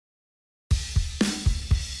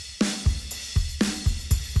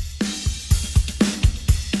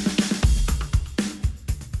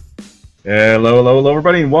Hello,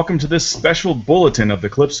 everybody, and welcome to this special bulletin of the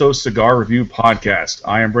Calypso Cigar Review Podcast.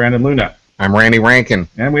 I am Brandon Luna. I'm Randy Rankin.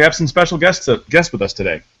 And we have some special guests with us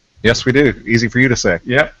today. Yes, we do. Easy for you to say.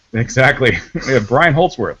 Yep, exactly. We have Brian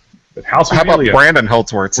Holtzworth. How about Brandon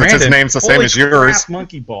Holtzworth, since his name's the same as yours? Crap,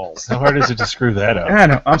 monkey balls. How hard is it to screw that up? I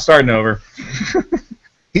know, I'm starting over.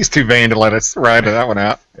 He's too vain to let us ride that one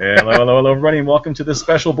out. Hello, everybody, and welcome to this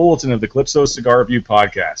special bulletin of the Calypso Cigar Review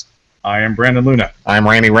Podcast. I am Brandon Luna. I'm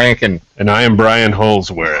Randy Rankin. And I am Brian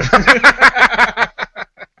Holtzworth.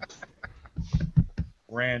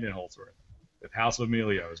 Brandon Holtzworth. The House of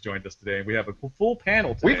Emilio has joined us today. We have a full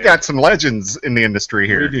panel today. We've got some legends in the industry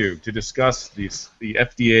here. We do, to discuss the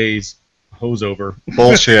FDA's hose-over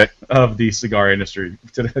bullshit of the cigar industry.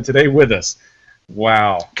 Today with us.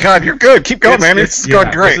 Wow. God, you're good. Keep going, man. It's going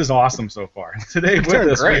great. This is awesome so far. Today with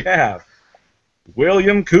us we have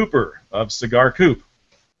William Cooper of Cigar Coop.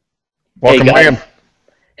 Welcome, William.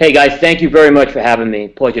 Hey, guys. Thank you very much for having me.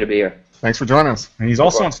 Pleasure to be here. Thanks for joining us. And he's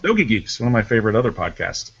also on Stogie Geeks, one of my favorite other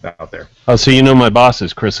podcasts out there. Oh, so you know my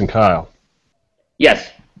bosses, Chris and Kyle.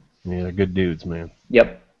 Yes. Yeah, they're good dudes, man.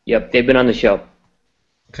 Yep. They've been on the show.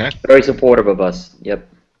 Okay. Very supportive of us. Yep.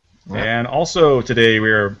 And also today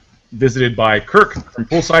we are visited by Kirk from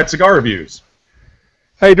Poolside Cigar Reviews.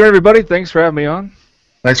 How you doing, everybody? Thanks for having me on.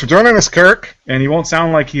 Thanks for joining us, Kirk. And he won't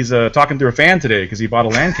sound like he's talking through a fan today because he bought a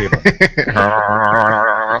LAN cable.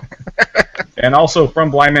 And also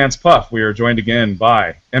from Blind Man's Puff, we are joined again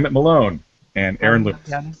by Emmett Malone and Aaron Lewis.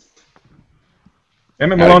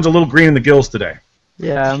 Emmett Malone's a little green in the gills today.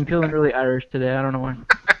 Yeah, I'm feeling really Irish today. I don't know why.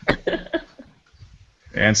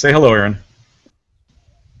 And say hello, Aaron.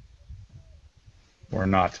 Or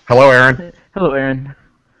not. Hello, Aaron. Hello, Aaron.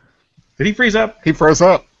 Did he freeze up? He froze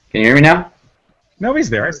up. Can you hear me now? No,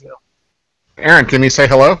 he's there. Aaron, can you say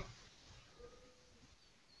hello?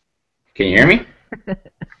 Can you hear me?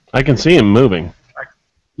 I can see him moving.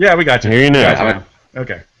 Yeah, we got you. I hear you now. Got you now.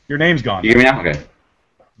 Okay. Your name's gone. You hear me now? Okay.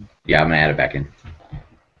 Yeah, I'm going to add it back in.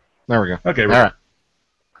 There we go. Okay. All right.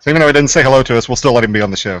 So even though he didn't say hello to us, we'll still let him be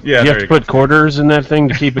on the show. Yeah, you have to put quarters in that thing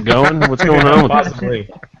to keep it going? What's going on with Possibly.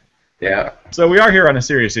 Yeah. So we are here on a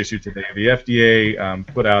serious issue today. The FDA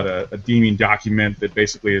put out a deeming document that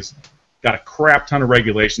basically has got a crap ton of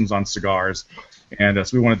regulations on cigars. And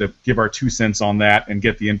so we wanted to give our 2 cents on that and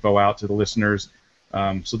get the info out to the listeners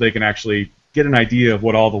so they can actually get an idea of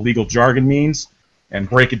what all the legal jargon means and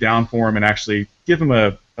break it down for them and actually give them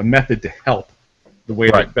a method to help the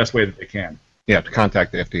way the best way that they can. Yeah, to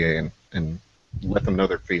contact the FDA and let them know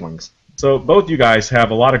their feelings. So both you guys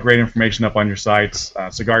have a lot of great information up on your sites,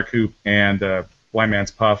 Cigar Coop and Blind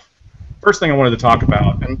Man's Puff. First thing I wanted to talk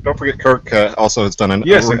about, and don't forget Kirk also has done an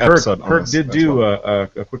episode. on Kirk this did as do well.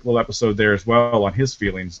 a quick little episode there as well on his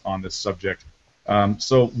feelings on this subject.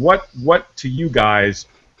 So what to you guys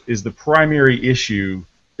is the primary issue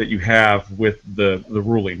that you have with the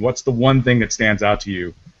ruling? What's the one thing that stands out to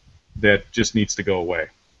you that just needs to go away?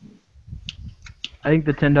 I think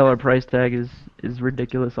the $10 price tag is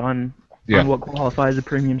ridiculous on what qualifies a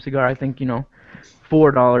premium cigar. I think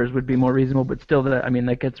 $4 would be more reasonable, but still,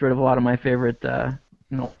 that gets rid of a lot of my favorite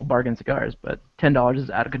bargain cigars. But $10 is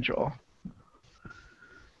out of control.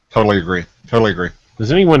 Totally agree.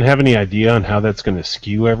 Does anyone have any idea on how that's going to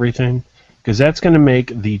skew everything? Because that's going to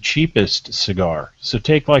make the cheapest cigar. So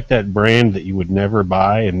take like that brand that you would never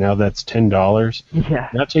buy, and now that's $10. Yeah.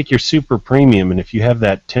 Now take your super premium, and if you have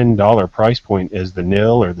that $10 price point as the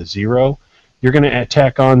nil or the zero, you're going to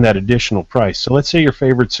tack on that additional price. So let's say your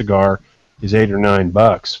favorite cigar is $8 or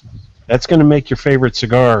 $9. That's going to make your favorite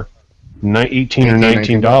cigar $18 or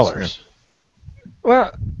 $19.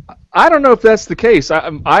 Well, I don't know if that's the case.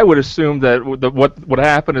 I would assume that what would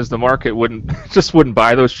happen is the market wouldn't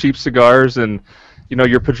buy those cheap cigars, and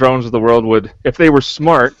your Padrones of the world would, if they were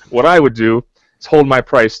smart. What I would do is hold my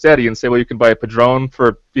price steady and say, well, you can buy a Padrone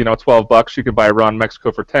for $12. You can buy a Ron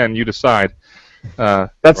Mexico for $10. You decide.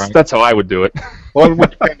 That's how I would do it. Well, it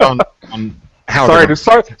would depend on how.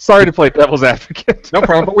 Sorry to play devil's advocate. No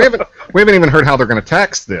problem. But we haven't even heard how they're going to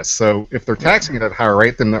tax this. So if they're taxing it at a higher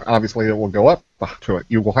rate, then obviously it will go up to it.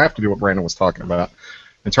 You will have to do what Brandon was talking about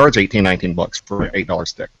and charge $18-19 for an $8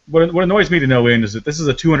 stick. What annoys me to no end is that this is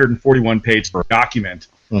a 241-page document,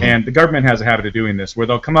 and the government has a habit of doing this, where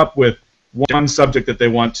they'll come up with one subject that they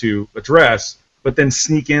want to address, but then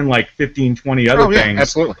sneak in like 15, 20 other things.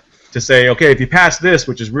 Absolutely. To say, okay, if you pass this,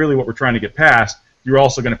 which is really what we're trying to get past, you're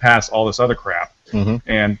also going to pass all this other crap.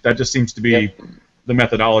 And that just seems to be the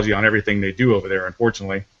methodology on everything they do over there,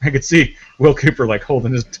 unfortunately. I could see Will Cooper like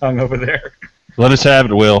holding his tongue over there. Let us have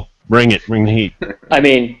it, Will. Bring it. Bring the heat. I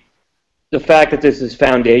mean, the fact that this is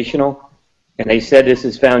foundational, and they said this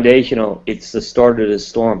is foundational, it's the start of the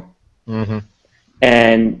storm. Mm-hmm.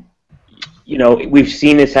 And we've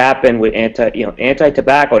seen this happen with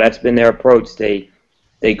anti-tobacco. That's been their approach. They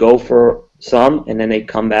go for some, and then they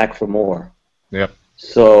come back for more. Yep.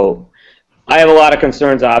 So I have a lot of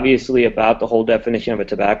concerns, obviously, about the whole definition of a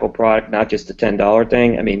tobacco product, not just the $10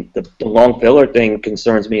 thing. I mean, the long filler thing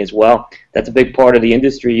concerns me as well. That's a big part of the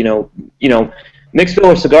industry. Mixed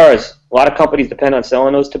filler cigars. A lot of companies depend on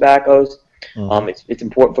selling those tobaccos. It's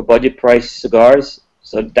important for budget price cigars.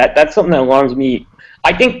 So that's something that alarms me.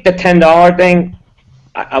 I think the $10 thing,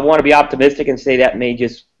 I want to be optimistic and say that may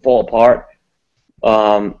just fall apart.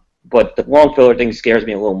 But the long filler thing scares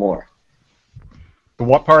me a little more. The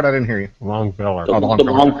what part? I didn't hear you. Long filler. The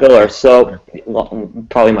long filler. So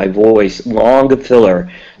probably my voice. Long filler.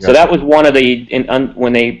 Gotcha. So that was one of the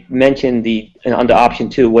when they mentioned under option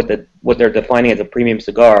 2 what they're defining as a premium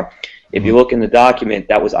cigar. If you look in the document,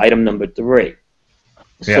 that was item number 3.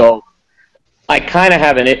 Yeah. So I kind of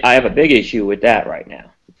have a big issue with that right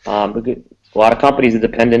now. Because a lot of companies are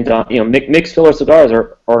dependent on mixed filler cigars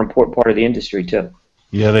are an important part of the industry too.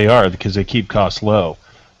 Yeah, they are because they keep costs low.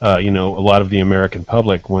 A lot of the American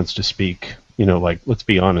public wants to speak, let's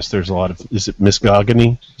be honest, there's a lot of, is it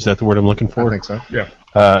misogamy? Is that the word I'm looking for? I think so,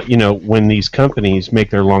 yeah. When these companies make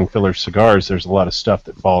their long filler cigars, there's a lot of stuff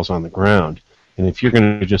that falls on the ground. And if you're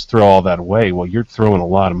going to just throw all that away, well, you're throwing a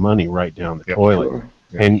lot of money right down the toilet. Sure.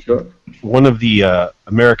 Yeah, and one of the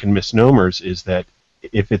American misnomers is that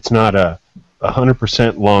if it's not a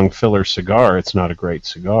 100% long filler cigar, it's not a great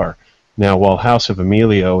cigar. Now, while House of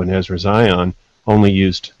Emilio and Ezra Zion only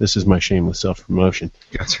used, this is my shameless self-promotion,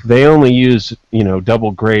 they only use,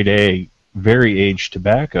 double grade A, very aged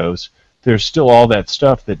tobaccos, there's still all that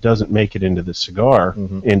stuff that doesn't make it into the cigar,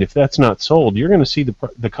 and if that's not sold, you're going to see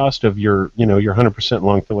the cost of your 100%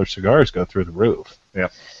 long filler cigars go through the roof. Yeah.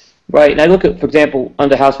 Right, and I look at, for example,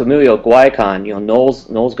 under House of Emilio, Guayacon,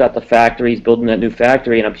 Noel's got the factory, he's building that new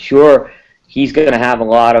factory, and I'm sure he's going to have a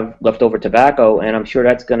lot of leftover tobacco, and I'm sure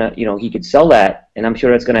that's going to, he could sell that, and I'm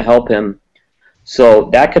sure that's going to help him. So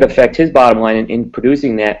that could affect his bottom line in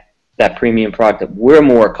producing that premium product that we're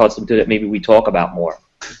more accustomed to, that maybe we talk about more.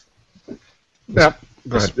 Yeah,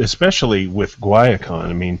 especially with Guayacon.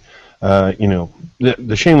 I mean,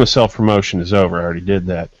 the shameless self-promotion is over. I already did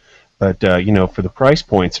that. But, for the price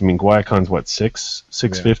points, I mean, Guayacon's what,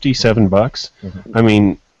 $6.50, $7? I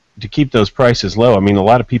mean, to keep those prices low, I mean, a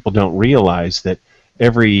lot of people don't realize that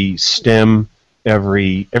every stem,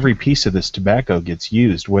 every piece of this tobacco gets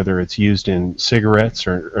used, whether it's used in cigarettes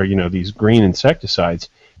or these green insecticides.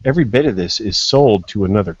 Every bit of this is sold to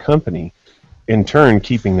another company, in turn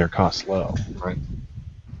keeping their costs low. Right.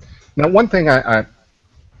 Now, one thing I'm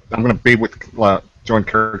going to be with join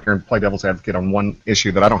character and play devil's advocate on one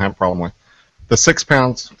issue that I don't have a problem with. The 6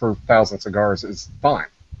 pounds for 1,000 cigars is fine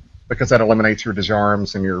because that eliminates your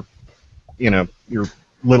Dejarms and your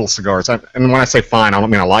little cigars. And when I say fine, I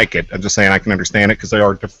don't mean I like it. I'm just saying I can understand it because they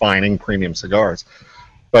are defining premium cigars.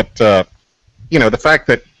 But the fact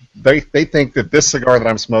that they think that this cigar that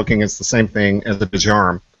I'm smoking is the same thing as a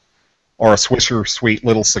Dejarm or a Swisher Sweet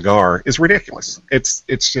little cigar is ridiculous. It's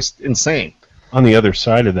just insane. On the other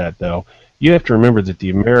side of that, though, you have to remember that the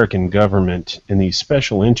American government and these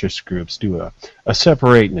special interest groups do a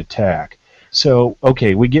separate and attack. So,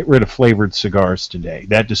 okay, we get rid of flavored cigars today.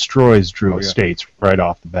 That destroys Drew Estates right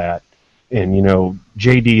off the bat. And,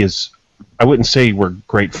 JD is, I wouldn't say we're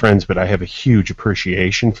great friends, but I have a huge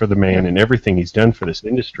appreciation for the man and everything he's done for this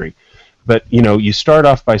industry. But, you start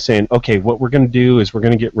off by saying, okay, what we're going to do is we're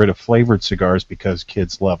going to get rid of flavored cigars because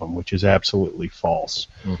kids love them, which is absolutely false.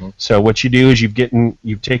 So what you do is you've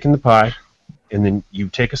taken the pie, and then you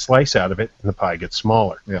take a slice out of it, and the pie gets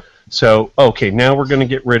smaller. Yeah. So, okay, now we're going to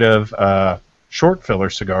get rid of short filler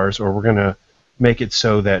cigars, or we're going to make it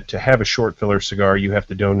so that to have a short filler cigar, you have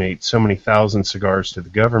to donate so many thousand cigars to the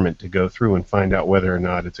government to go through and find out whether or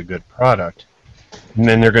not it's a good product. And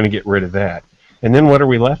then they're going to get rid of that. And then what are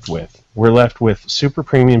we left with? We're left with super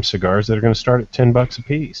premium cigars that are going to start at $10 a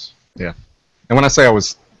piece. Yeah. And when I say I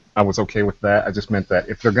was okay with that, I just meant that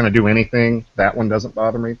if they're going to do anything, that one doesn't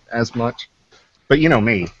bother me as much. But you know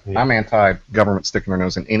me, I'm anti-government sticking their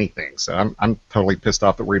nose in anything, so I'm totally pissed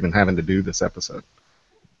off that we're even having to do this episode.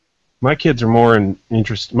 My kids are more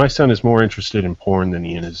interested. My son is more interested in porn than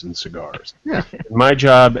he is in cigars. Yeah. My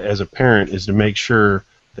job as a parent is to make sure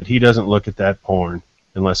that he doesn't look at that porn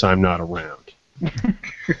unless I'm not around.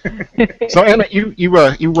 So Anna, you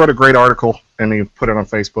wrote a great article and you put it on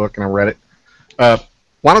Facebook and I read it.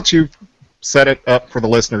 Why don't you set it up for the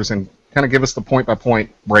listeners and kind of give us the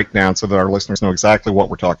point-by-point breakdown so that our listeners know exactly what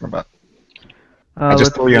we're talking about. I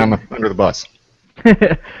just threw you under the bus.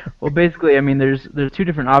 Well, basically, I mean, there's two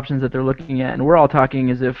different options that they're looking at, and we're all talking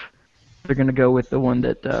as if they're going to go with the one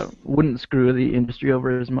that wouldn't screw the industry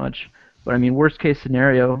over as much. But I mean, worst case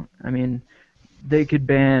scenario, I mean, they could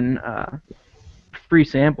ban free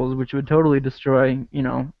samples, which would totally destroy,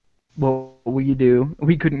 what we do.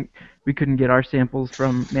 We couldn't get our samples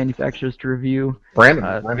from manufacturers to review.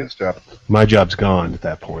 Brandon's job. My job's gone at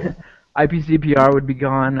that point. IPCPR would be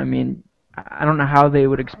gone. I mean, I don't know how they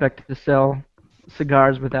would expect to sell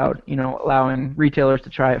cigars without, allowing retailers to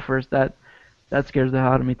try it first. That scares the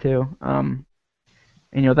hell out of me too. And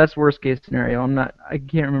that's worst case scenario. I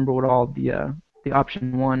can't remember what all the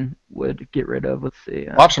option one would get rid of. Let's see.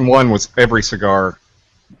 Option one was every cigar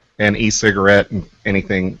and e-cigarette and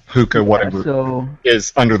anything, hookah, whatever,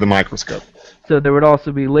 is under the microscope. So there would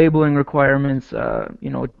also be labeling requirements,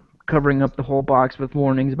 covering up the whole box with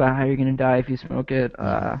warnings about how you're going to die if you smoke it.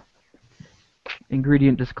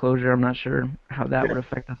 Ingredient disclosure, I'm not sure how that would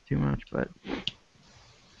affect us too much, but...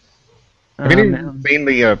 Have you seen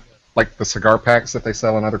the the cigar packs that they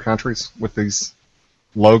sell in other countries with these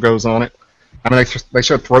logos on it? I mean, they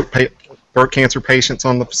show throat cancer patients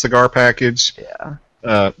on the cigar package.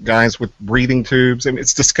 Yeah. Guys with breathing tubes. I mean,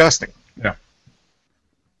 it's disgusting. Yeah.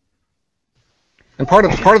 And part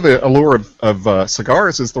of the allure of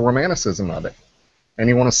cigars is the romanticism of it. And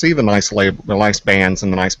you want to see the nice label, the nice bands,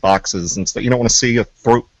 and the nice boxes and stuff. You don't want to see a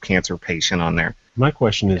throat cancer patient on there. My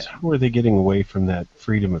question is, how are they getting away from that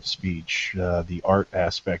freedom of speech, the art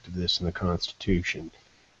aspect of this in the Constitution?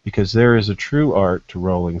 Because there is a true art to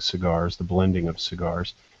rolling cigars, the blending of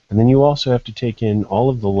cigars, and then you also have to take in all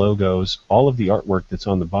of the logos, all of the artwork that's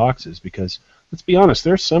on the boxes, because, let's be honest,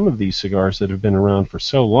 there's some of these cigars that have been around for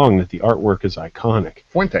so long that the artwork is iconic.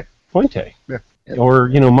 Fuente. Yeah. Or,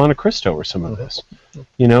 Monte Cristo or some of this.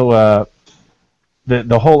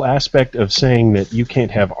 The whole aspect of saying that you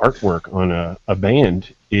can't have artwork on a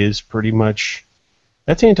band is pretty much,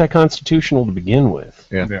 that's anti-constitutional to begin with.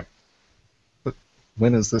 Yeah. But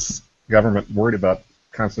when is this government worried about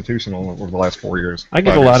constitutional over the last 4 years? I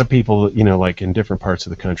get a lot of people, like in different parts of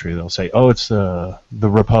the country, they'll say, oh, it's the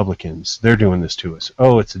Republicans, they're doing this to us.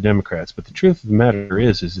 Oh, it's the Democrats. But the truth of the matter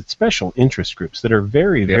is it's special interest groups that are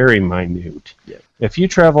very, very minute. Yeah. If you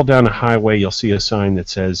travel down a highway, you'll see a sign that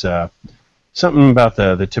says something about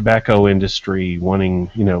the tobacco industry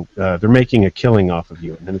wanting, they're making a killing off of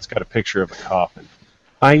you, and then it's got a picture of a coffin.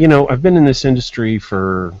 I've been in this industry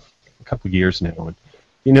for a couple of years now, and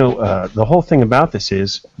the whole thing about this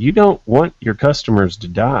is you don't want your customers to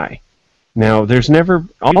die. Now, there's never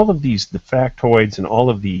all of the factoids and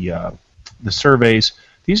all of the surveys.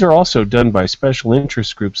 These are also done by special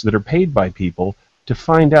interest groups that are paid by people to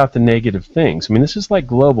find out the negative things. I mean, this is like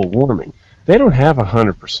global warming. They don't have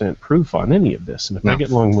 100% proof on any of this. And if I get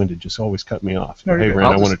long-winded, just always cut me off. No, hey,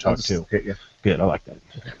 Brandon, I want to talk too. Hit you. Good, I like that.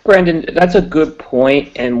 Brandon, that's a good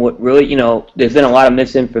point. And what really, there's been a lot of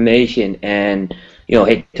misinformation. And,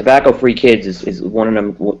 hey, tobacco-free kids is one of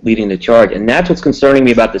them leading the charge. And that's what's concerning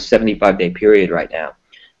me about the 75-day period right now.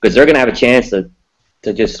 Because they're going to have a chance to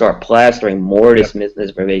just start plastering more of this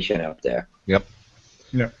misinformation out there. Yep.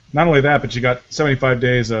 Not only that, but you got 75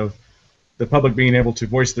 days of the public being able to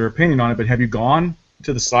voice their opinion on it. But have you gone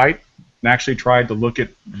to the site and actually tried to look at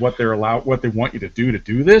what they want you to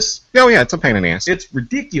do this? Oh yeah, it's a pain in the ass. It's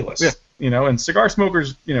ridiculous. Yeah. And cigar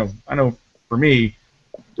smokers, I know for me,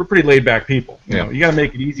 we're pretty laid back people. You got to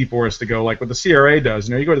make it easy for us to go like what the CRA does.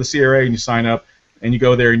 You go to the CRA and you sign up and you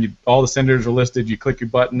go there and all the senators are listed. You click your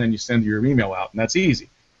button and you send your email out, and that's easy.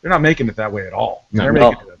 They're not making it that way at all. They're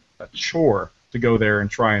making it a chore to go there and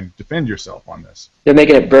try and defend yourself on this. They're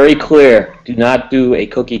making it very clear, do not do a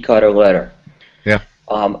cookie cutter letter. Yeah.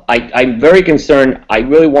 I'm very concerned. I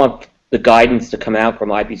really want the guidance to come out from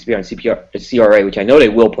IPCPR and CRA, which I know they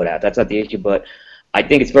will put out. That's not the issue, but I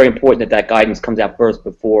think it's very important that guidance comes out first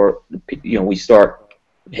before we start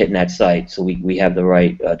hitting that site, so we have the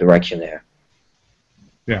right direction there.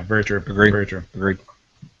 Yeah, very true. Agreed. Very true. Agreed.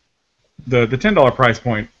 The $10 price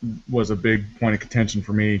point was a big point of contention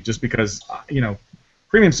for me, just because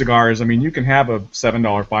premium cigars. I mean, you can have a $7,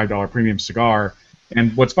 $5 premium cigar,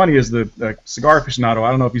 and what's funny is the Cigar Aficionado.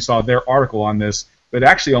 I don't know if you saw their article on this, but it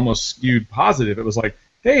actually almost skewed positive. It was like,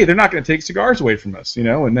 hey, they're not going to take cigars away from us,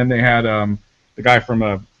 And then they had the guy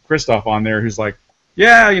from Christoph on there who's like,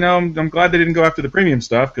 yeah, I'm glad they didn't go after the premium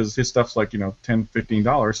stuff because his stuff's like $10,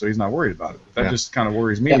 $15, so he's not worried about it. That just kind of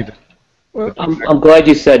worries me. Yeah. Well, I'm glad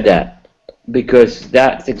you said that, because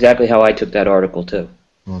that's exactly how I took that article too.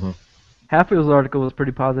 Mm-hmm. Hatfield's article was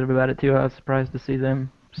pretty positive about it too. I was surprised to see them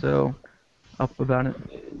so up about it.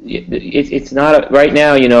 It's not right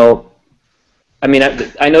now. I mean,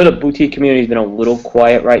 I know the boutique community's been a little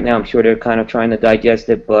quiet right now. I'm sure they're kind of trying to digest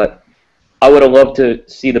it, but I would have loved to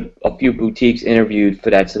see a few boutiques interviewed for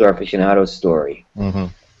that Cigar Aficionado story. Mm-hmm.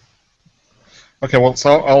 Okay, well,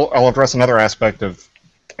 so I'll address another aspect of.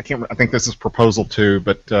 I think this is proposal 2,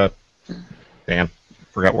 but Dan,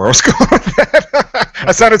 forgot where I was going with that.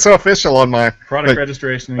 I sounded so official on my product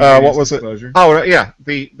registration. What was disclosure. it? Oh, yeah,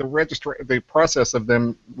 the process of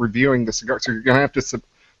them reviewing the cigar. So you're going to have to. So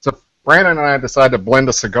Brandon and I decide to blend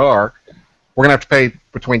a cigar. We're going to have to pay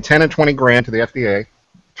between 10 and 20 grand to the FDA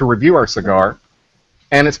to review our cigar,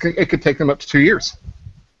 and it could take them up to 2 years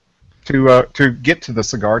to get to the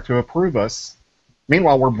cigar to approve us.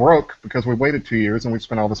 Meanwhile, we're broke because we waited 2 years and we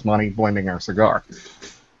spent all this money blending our cigar.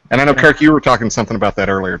 And I know, Kirk, you were talking something about that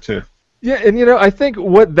earlier, too. Yeah, and I think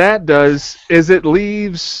what that does is it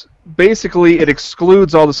excludes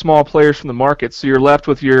all the small players from the market, so you're left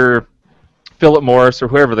with your Philip Morris or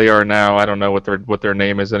whoever they are now. I don't know what their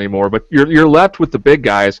name is anymore, but you're left with the big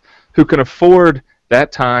guys who can afford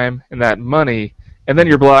that time and that money, and then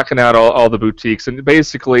you're blocking out all the boutiques. And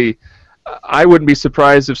basically, I wouldn't be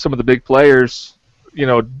surprised if some of the big players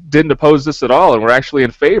didn't oppose this at all and were actually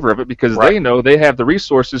in favor of it because they know they have the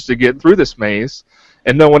resources to get through this maze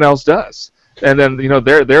and no one else does. And then,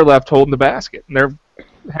 they're left holding the basket and they're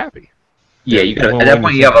happy. Yeah, you got at that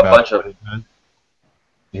point you have a bunch of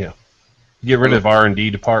you get rid of R&D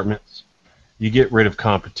departments, you get rid of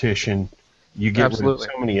competition, you get rid of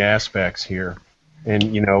so many aspects here.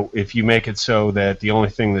 And, if you make it so that the only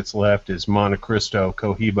thing that's left is Monte Cristo,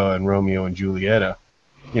 Cohiba, and Romeo and Julieta,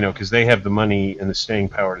 because they have the money and the staying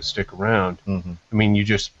power to stick around. Mm-hmm. I mean,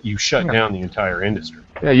 you shut down the entire industry.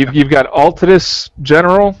 Yeah, you've got Altadis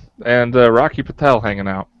General and Rocky Patel hanging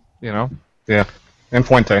out. Yeah, and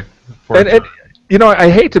Fuente. And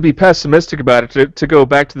I hate to be pessimistic about it. To go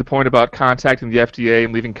back to the point about contacting the FDA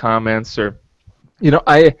and leaving comments, or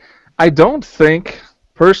I don't think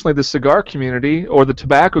personally the cigar community or the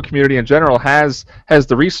tobacco community in general has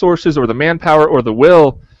the resources or the manpower or the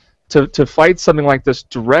will to fight something like this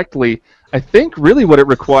directly. I think really what it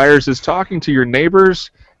requires is talking to your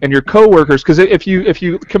neighbors and your coworkers, because if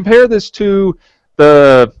you compare this to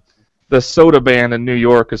the soda ban in New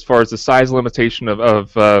York as far as the size limitation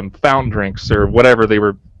of fountain drinks or whatever they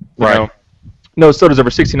were, no sodas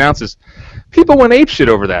over 16 ounces, people went apeshit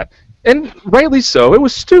over that, and rightly so. It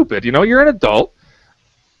was stupid. You're an adult.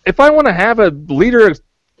 If I want to have a liter of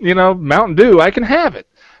Mountain Dew, I can have it.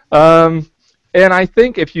 And I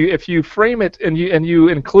think if you frame it and you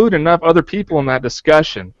include enough other people in that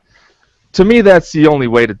discussion, to me that's the only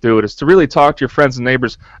way to do it, is to really talk to your friends and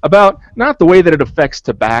neighbors about not the way that it affects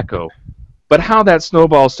tobacco, but how that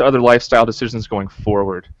snowballs to other lifestyle decisions going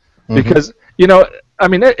forward. Mm-hmm. Because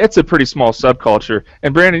it's a pretty small subculture.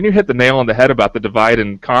 And Brandon, you hit the nail on the head about the divide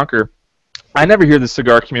and conquer. I never hear the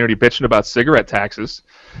cigar community bitching about cigarette taxes,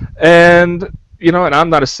 and I'm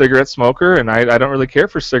not a cigarette smoker, and I don't really care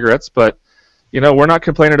for cigarettes, but we're not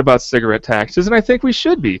complaining about cigarette taxes, and I think we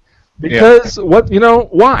should be, because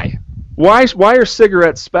why are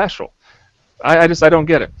cigarettes special? I don't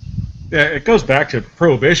get it. Yeah, it goes back to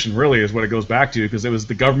prohibition, really, is what it goes back to, because it was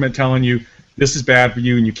the government telling you this is bad for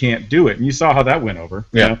you and you can't do it, and you saw how that went over.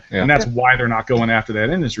 And that's why they're not going after that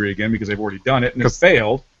industry again, because they've already done it and it's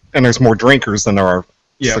failed. And there's more drinkers than there are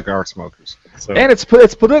cigar smokers. So. And it's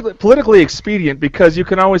politically expedient, because you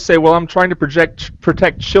can always say, well, I'm trying to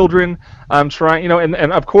protect children. I'm trying, and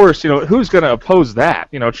of course, who's going to oppose that?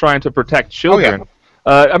 Trying to protect children.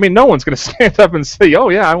 Oh, yeah. No one's going to stand up and say, oh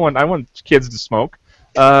yeah, I want kids to smoke.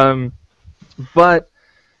 But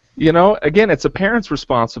again, it's a parent's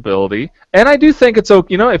responsibility, and I do think it's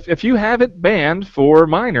okay. If you have it banned for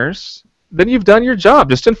minors, then you've done your job.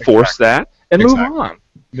 Just enforce that and move on.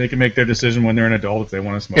 They can make their decision when they're an adult if they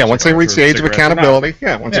want to smoke. Yeah, once they reach the age of accountability.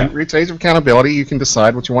 Yeah, once you reach the age of accountability, you can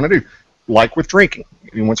decide what you want to do. Like with drinking,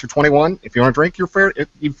 once you're 21, if you want to drink, you're fair.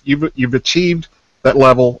 You've achieved that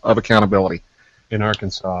level of accountability. In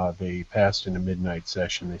Arkansas, they passed in a midnight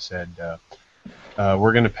session. They said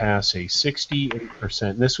we're going to pass a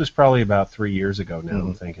 68%. This was probably about 3 years ago now. Mm-hmm.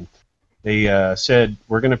 I'm thinking. They said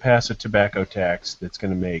we're going to pass a tobacco tax that's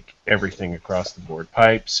going to make everything across the board: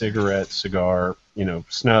 pipe, cigarette, cigar,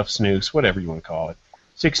 snuff, snus, whatever you want to call it.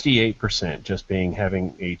 68% just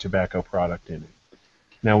having a tobacco product in it.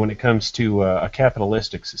 Now, when it comes to a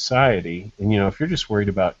capitalistic society, and if you're just worried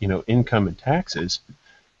about income and taxes,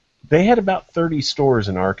 they had about 30 stores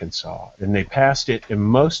in Arkansas, and they passed it, and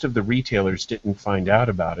most of the retailers didn't find out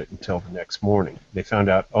about it until the next morning. They found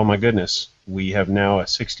out, oh my goodness, we have now a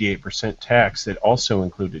 68% tax that also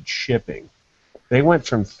included shipping. They went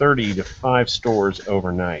from 30 to 5 stores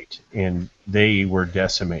overnight, and they were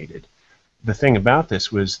decimated. The thing about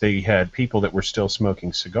this was they had people that were still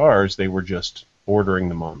smoking cigars. They were just ordering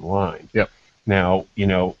them online. Yep. Now,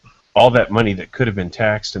 all that money that could have been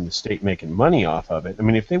taxed and the state making money off of it, I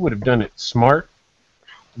mean, if they would have done it smart,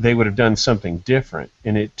 they would have done something different.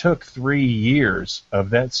 And it took 3 years of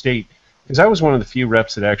that state, because I was one of the few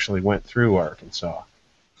reps that actually went through Arkansas.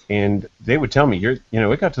 And they would tell me, it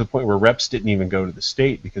got to the point where reps didn't even go to the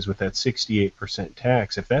state, because with that 68%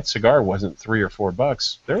 tax, if that cigar wasn't $3 or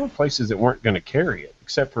 $4, there were places that weren't going to carry it,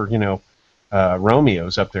 except for,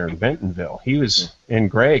 Romeo's up there in Bentonville. He was in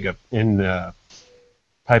Greg up in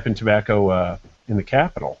Pipe and Tobacco in the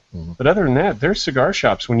Capitol. Mm-hmm. But other than that, their cigar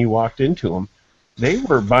shops, when you walked into them, they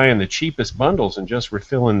were buying the cheapest bundles and just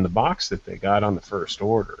refilling the box that they got on the first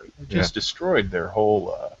order. It just destroyed their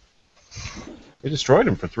whole... They destroyed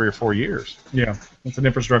them for 3 or 4 years. Yeah, it's an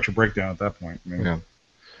infrastructure breakdown at that point. I mean,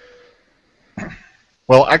 yeah.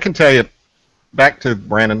 Well, I can tell you, back to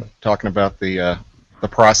Brandon talking about the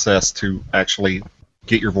process to actually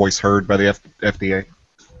get your voice heard by the FDA.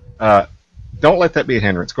 Don't let that be a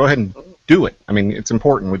hindrance. Go ahead and do it. I mean, it's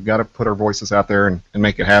important. We've got to put our voices out there and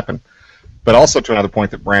make it happen. But also to another point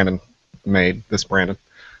that Brandon made, there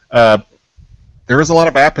is a lot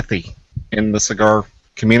of apathy in the cigar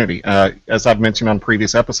community. As I've mentioned on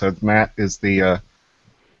previous episodes, Matt is the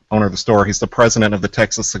owner of the store. He's the president of the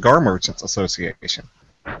Texas Cigar Merchants Association.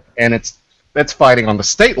 And that's fighting on the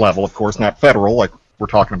state level, of course, not federal like we're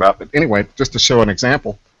talking about. But anyway, just to show an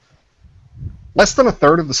example, less than a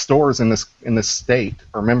third of the stores in this state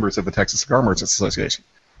are members of the Texas Cigar Merchants Association.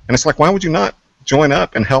 And it's like, why would you not join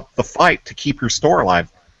up and help the fight to keep your store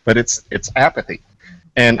alive? But it's apathy.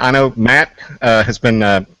 And I know Matt has been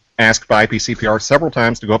asked by IPCPR several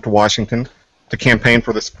times to go up to Washington to campaign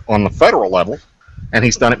for this on the federal level, and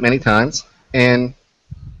he's done it many times. And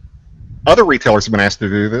other retailers have been asked to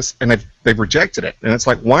do this, and they've rejected it. And it's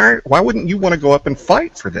like, why wouldn't you want to go up and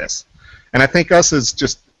fight for this? And I think us as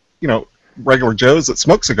just regular Joes that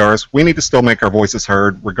smoke cigars, we need to still make our voices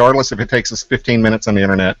heard, regardless if it takes us 15 minutes on the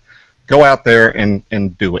internet. Go out there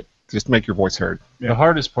and do it. Just make your voice heard. Yeah. The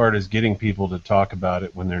hardest part is getting people to talk about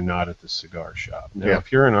it when they're not at the cigar shop. Now,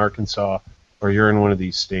 if you're in Arkansas or you're in one of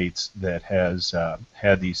these states that has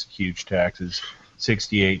had these huge taxes,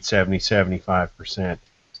 68, 70, 75%,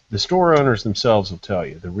 the store owners themselves will tell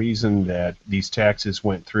you the reason that these taxes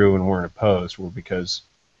went through and weren't opposed were because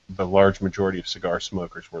the large majority of cigar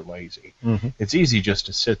smokers were lazy. Mm-hmm. It's easy just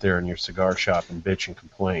to sit there in your cigar shop and bitch and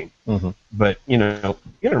complain. Mm-hmm. But, you got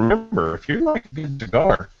to remember, if you like a good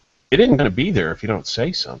cigar, it isn't going to be there if you don't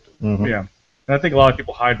say something. Mm-hmm. Yeah. And I think a lot of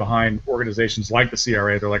people hide behind organizations like the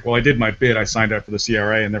CRA. They're like, well, I did my bid. I signed up for the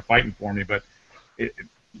CRA, and they're fighting for me. But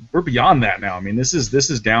we're beyond that now. I mean, this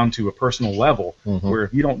is down to a personal level where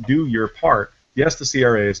if you don't do your part, yes, the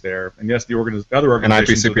CRA is there, and yes, the other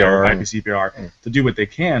organizations are there, IPCPR, to do what they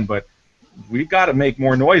can, but we've got to make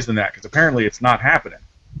more noise than that, because apparently it's not happening.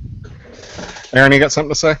 Aaron, you got something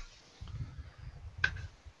to say?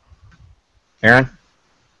 Aaron?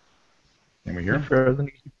 Can we hear him?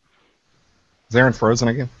 Frozen. Is Aaron frozen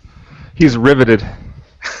again? He's riveted. Yeah,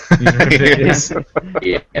 I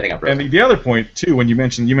think I'm frozen. And the other point too, when you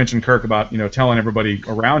mentioned Kirk about telling everybody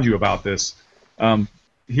around you about this.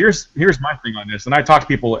 Here's my thing on this, and I talk to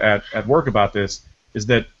people at work about this, is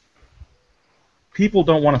that people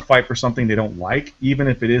don't want to fight for something they don't like, even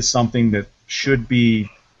if it is something that should be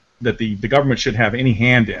that the government should have any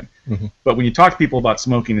hand in. Mm-hmm. But when you talk to people about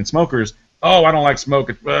smoking and smokers, oh, I don't like smoke,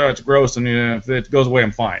 it's gross, and if it goes away,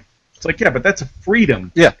 I'm fine. It's like, yeah, but that's a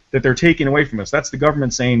freedom that they're taking away from us. That's the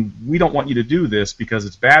government saying, we don't want you to do this because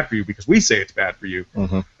it's bad for you, because we say it's bad for you.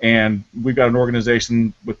 Mm-hmm. And we've got an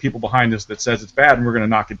organization with people behind us that says it's bad, and we're going to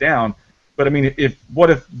knock it down. But, I mean, what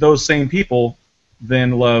if those same people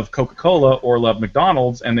then love Coca-Cola or love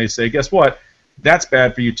McDonald's, and they say, guess what? That's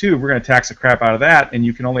bad for you, too. We're going to tax the crap out of that, and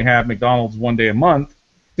you can only have McDonald's one day a month.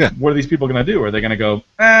 Yeah. What are these people going to do? Are they going to go,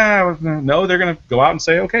 no, they're going to go out and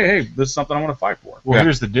say, okay, hey, this is something I want to fight for. Well,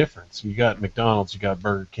 here's the difference. You got McDonald's, you got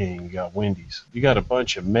Burger King, you got Wendy's. You got a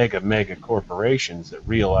bunch of mega corporations that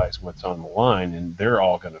realize what's on the line, and they're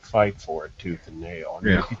all going to fight for it tooth and nail. I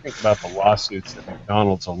mean, if you think about the lawsuits that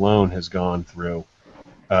McDonald's alone has gone through,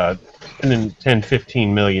 spending $10,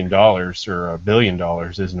 $15 million or $1 billion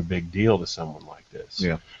isn't a big deal to someone like this.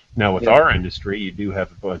 Yeah. Now, with our industry, you do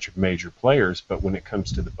have a bunch of major players, but when it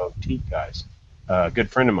comes to the boutique guys, a good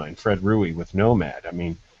friend of mine, Fred Rui with Nomad, I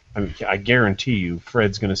mean, I guarantee you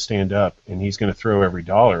Fred's going to stand up and he's going to throw every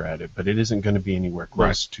dollar at it, but it isn't going to be anywhere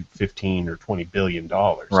close to $15 or $20 billion.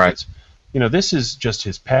 Right. It's, this is just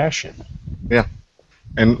his passion. Yeah.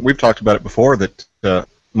 And we've talked about it before that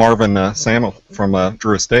Marvin Samuel from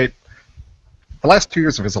Drew Estate, the last 2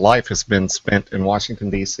 years of his life has been spent in Washington,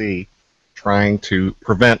 D.C., trying to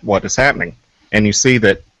prevent what is happening. and you see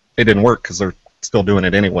that it didn't work because they're still doing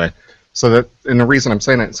it anyway. So that, and the reason I'm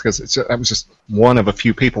saying that is because I was just one of a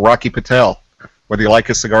few people. Rocky Patel, whether you like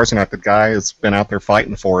his cigars or not, the guy has been out there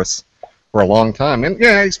fighting for us for a long time. And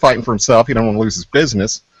yeah, he's fighting for himself. He don't want to lose his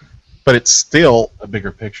business, but it's still a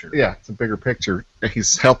bigger picture. Yeah, it's a bigger picture.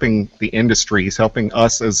 He's helping the industry. He's helping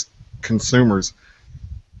us as consumers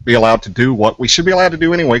be allowed to do what we should be allowed to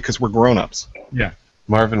do anyway because we're grown-ups. Yeah.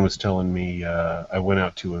 Marvin was telling me, I went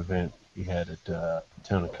out to an event he had at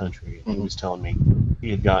Town and Country, and he was telling me he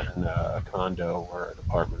had gotten a condo or an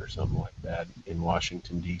apartment or something like that in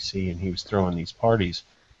Washington, D.C., and he was throwing these parties,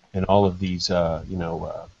 and all of these,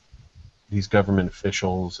 these government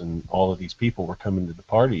officials and all of these people were coming to the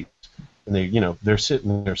parties, and they, they're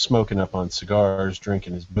sitting there smoking up on cigars,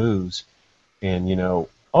 drinking his booze, and,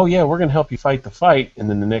 oh yeah, we're going to help you fight the fight, and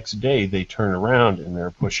then the next day they turn around and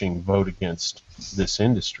they're pushing vote against this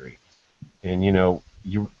industry. And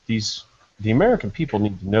the American people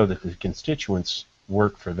need to know that the constituents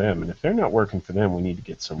work for them, and if they're not working for them, we need to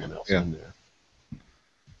get someone else in there.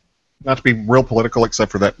 Not to be real political,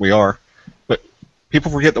 except for that we are, but people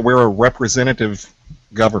forget that we're a representative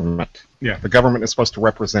government. Yeah. The government is supposed to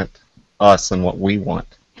represent us and what we want,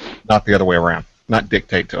 not the other way around, not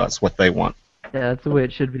dictate to us what they want. Yeah, that's the way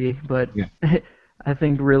it should be, but Yeah. I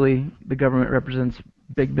think really the government represents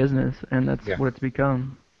big business, and that's what it's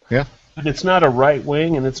become. Yeah. But it's not a right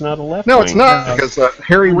wing and it's not a left wing. No, it's not, because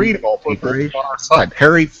Harry Reid of all people is on our side.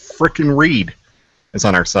 Harry frickin' Reid is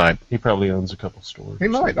on our side. He probably owns a couple stores. He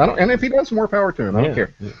might. And if he does, more power to him. I don't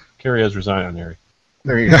care. Yeah. Carry Ezra Zion, Harry.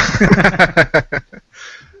 There you go.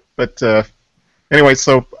 But anyway,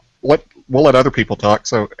 so we'll let other people talk.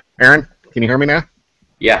 So, Aaron, can you hear me now?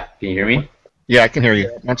 Yeah, can you hear me? Yeah, I can hear you.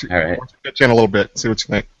 Why don't you pitch in a little bit, see what you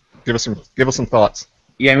think. Give us some thoughts.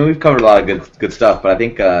 Yeah, I mean, we've covered a lot of good stuff, but I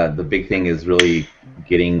think the big thing is really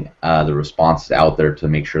getting the response out there to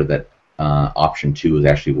make sure that option 2 is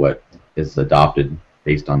actually what is adopted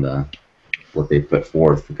based on what they put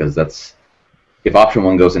forth, because that's, if option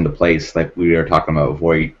 1 goes into place, like we were talking about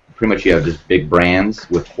before, pretty much you have just big brands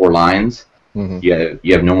with 4 lines. Mm-hmm.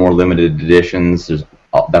 You have no more limited editions.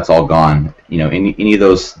 That's all gone. Any of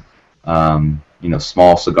those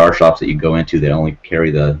small cigar shops that you go into that only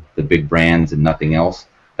carry the big brands and nothing else,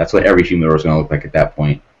 that's what every humidor is going to look like at that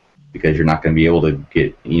point, because you're not going to be able to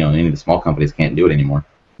get, any of the small companies can't do it anymore.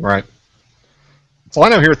 Right. So I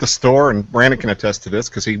know here at the store, and Brandon can attest to this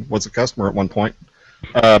because he was a customer at one point.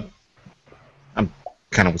 I'm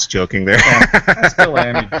kind of was joking there. I still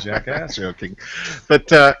am, you jackass. Joking. But,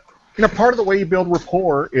 part of the way you build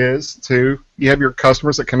rapport is you have your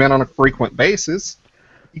customers that come in on a frequent basis.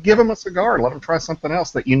 You give them a cigar, let them try something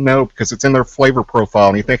else that because it's in their flavor profile,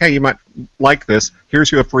 and you think, hey, you might like this, here's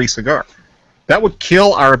you a free cigar. That would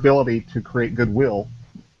kill our ability to create goodwill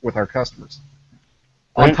with our customers.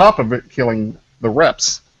 On top of it, killing the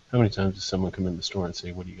reps. How many times does someone come in the store and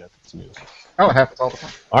say, what do you got that's new? Oh, it happens all the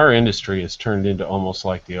time. Our industry has turned into almost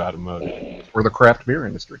like the automotive. Or the craft beer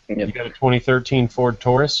industry. You got a 2013 Ford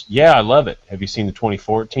Taurus? Yeah, I love it. Have you seen the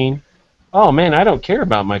 2014? Oh, man, I don't care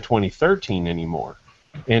about my 2013 anymore.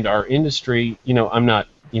 And our industry, I'm not,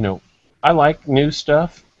 I like new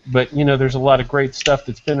stuff, but, there's a lot of great stuff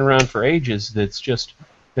that's been around for ages that's just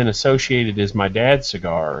been associated as my dad's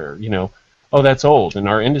cigar, or, oh, that's old. And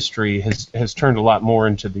our industry has turned a lot more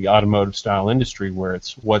into the automotive style industry where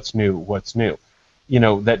it's what's new.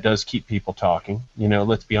 That does keep people talking.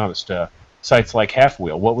 Let's be honest, sites like Half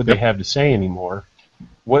Wheel, what would they have to say anymore?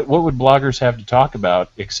 What would bloggers have to talk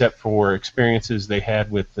about except for experiences they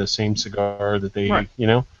had with the same cigar that they,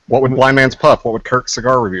 What would Blind Man's Puff? What would Kirk's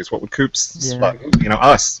Cigar Reviews? What would Coop's stuff?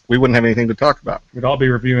 Us. We wouldn't have anything to talk about. We'd all be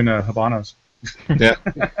reviewing Habanos. Yeah.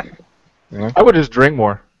 I would just drink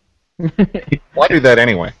more. Why do that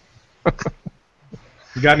anyway?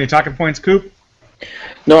 You got any talking points, Coop?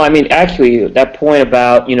 No, I mean, actually, that point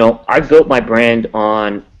about, I built my brand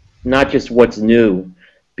on not just what's new,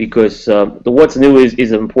 because the what's new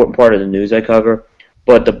is an important part of the news I cover,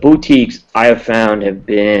 but the boutiques I have found have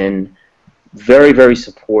been very, very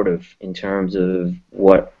supportive in terms of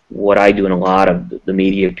what I do and a lot of the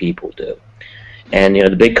media people do. And,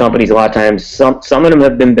 the big companies, a lot of times, some of them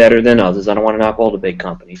have been better than others. I don't want to knock all the big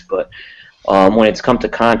companies, but when it's come to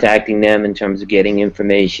contacting them in terms of getting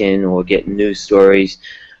information or getting news stories,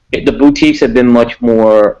 the boutiques have been much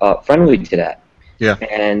more friendly to that. Yeah.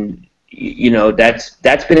 And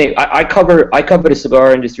that's been I cover the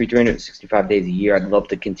cigar industry 365 days a year. I'd love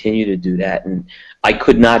to continue to do that, and I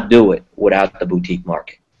could not do it without the boutique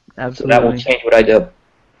market. Absolutely. So that will change what I do.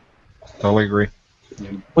 Totally agree.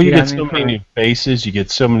 Well, you get so many new faces. You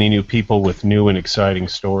get so many new people with new and exciting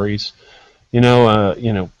stories.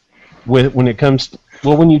 when it comes to,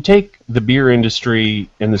 well, when you take the beer industry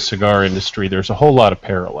and the cigar industry, there's a whole lot of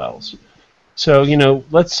parallels. So,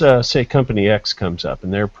 let's say Company X comes up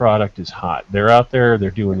and their product is hot. They're out there,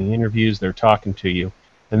 they're doing the interviews, they're talking to you,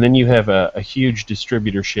 and then you have a huge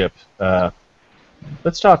distributorship.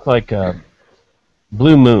 Let's talk like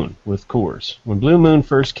Blue Moon with Coors. When Blue Moon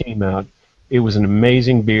first came out, it was an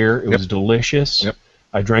amazing beer. It was delicious. Yep.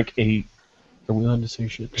 I drank are we allowed to say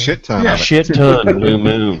shit ton? Shit ton. Yeah, shit ton Blue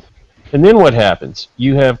Moon. And then what happens?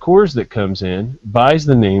 You have Coors that comes in, buys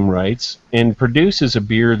the name rights, and produces a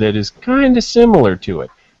beer that is kind of similar to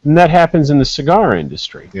it. And that happens in the cigar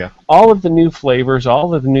industry. Yeah. All of the new flavors,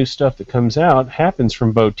 all of the new stuff that comes out happens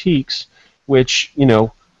from boutiques, which,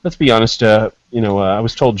 let's be honest, I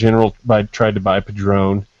was told General tried to buy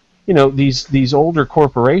Padron. These older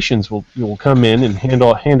corporations will come in and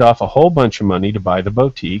hand off a whole bunch of money to buy the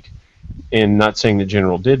boutique, and not saying that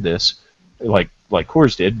General did this, like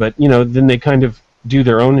Coors did, but then they kind of do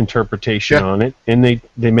their own interpretation on it, and they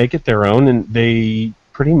make it their own, and they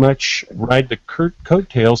pretty much ride the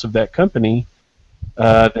coattails of that company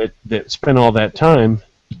that spent all that time,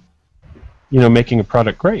 making a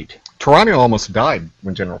product great. Toronto almost died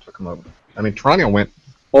when General took them over. I mean, Toronto went.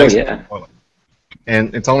 Oh yeah.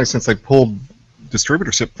 And it's only since they pulled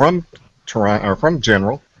distributorship from Toronto or from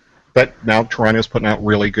General that now Toronto's putting out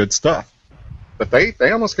really good stuff. But they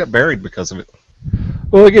almost got buried because of it.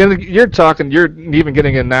 Well, again, you're even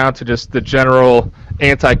getting in now to just the general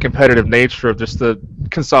anti-competitive nature of just the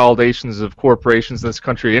consolidations of corporations in this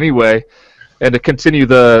country anyway. And to continue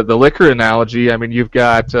the liquor analogy, I mean, you've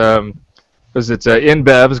got,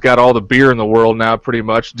 InBev's got all the beer in the world now, pretty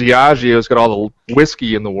much. Diageo's got all the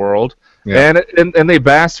whiskey in the world. Yeah. And they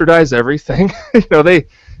bastardize everything.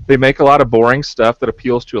 They make a lot of boring stuff that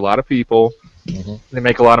appeals to a lot of people. Mm-hmm. They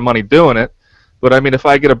make a lot of money doing it. But, I mean, if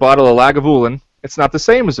I get a bottle of Lagavulin, it's not the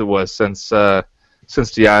same as it was since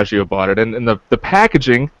Diageo bought it, and the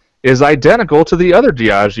packaging is identical to the other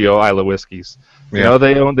Diageo Isla whiskeys. Yeah.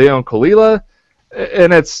 They own Kalila,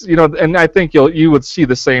 and it's and I think you would see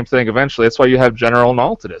the same thing eventually. That's why you have General and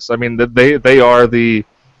Altadis. I mean, they are the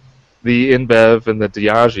InBev and the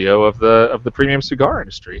Diageo of the premium cigar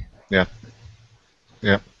industry. Yeah.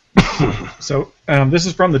 Yeah. So this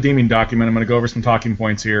is from the deeming document. I'm going to go over some talking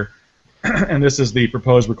points here. And this is the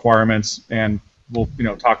proposed requirements, and we'll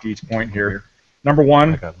talk to each point here. Number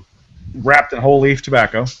one, wrapped in whole leaf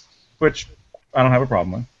tobacco, which I don't have a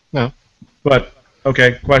problem with. No. But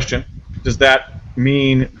okay, question: does that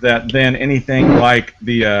mean that then anything like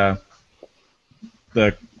not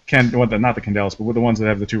the Candelas, but the ones that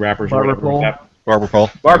have the two wrappers? Barber pole.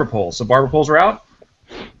 Barber poles. So barber poles are out.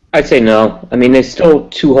 I'd say no. I mean, there's still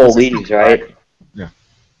two whole leaves, right? Yeah.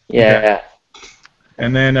 Yeah. Okay.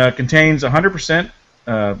 And then contains 100%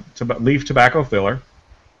 leaf tobacco filler.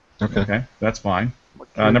 Okay, that's fine.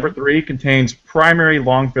 Number 3 contains primary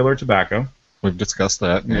long filler tobacco. We've discussed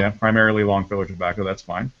that. Yeah, primarily long filler tobacco. That's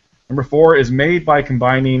fine. Number 4 is made by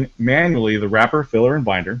combining manually the wrapper, filler, and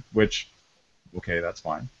binder, which, okay, that's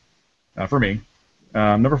fine for me.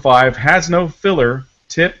 Number 5 has no filler,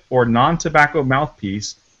 tip, or non-tobacco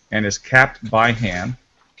mouthpiece and is capped by hand.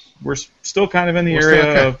 We're still kind of in the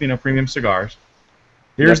area of premium cigars.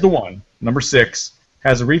 Here's the one. Number 6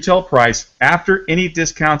 has a retail price after any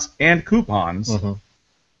discounts and coupons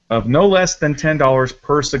of no less than $10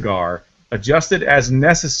 per cigar, adjusted as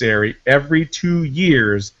necessary every 2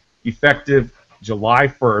 years, effective July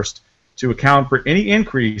 1st, to account for any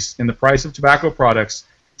increase in the price of tobacco products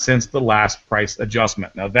since the last price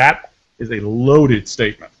adjustment. Now that is a loaded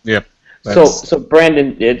statement. Yep. So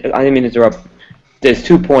Brandon, I didn't mean to interrupt. There's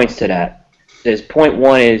 2 points to that. There's point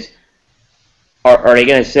 1 is, are they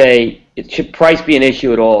going to say, should price be an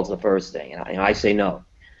issue at all is the first thing? And I say no.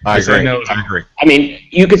 I agree. I agree. I mean,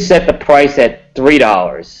 you could set the price at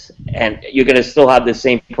 $3, and you're going to still have the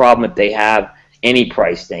same problem if they have any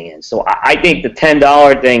price thing in. So I think the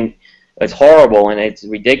 $10 thing is horrible and it's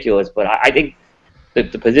ridiculous, but I think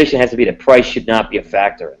that the position has to be the price should not be a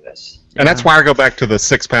factor in this. And that's why I go back to the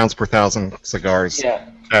 6 pounds per 1,000 cigars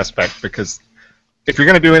aspect, because if you're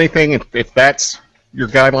going to do anything, if that's your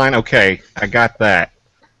guideline, okay, I got that.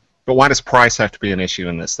 But why does price have to be an issue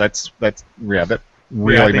in this? That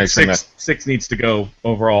really makes sense. 6 needs to go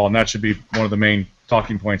overall, and that should be one of the main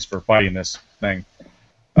talking points for fighting this thing.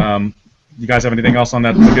 You guys have anything else on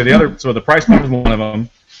that? Okay, so the price point is one of them,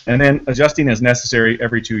 and then adjusting as necessary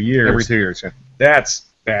every 2 years. Every 2 years, yeah. That's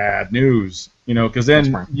bad news, because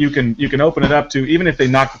then you can open it up to, even if they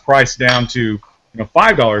knock the price down to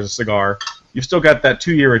 $5 a cigar, you've still got that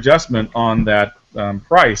 2-year adjustment on that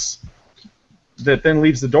price that then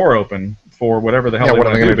leaves the door open for whatever the hell Yeah, they what are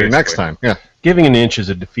want they to going to do next basically. time? Yeah, Giving an inch is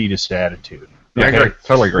a defeatist attitude. I agree.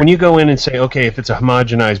 Totally agree. When you go in and say, okay, if it's a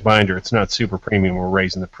homogenized binder, it's not super premium, we're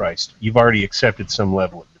raising the price. You've already accepted some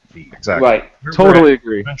level of defeat. Exactly. Right. Totally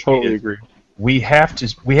agree. Totally agree. We have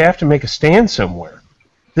to make a stand somewhere.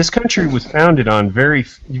 This country was founded on very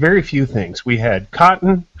few things. We had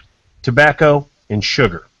cotton, tobacco, and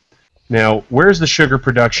sugar. Now, where's the sugar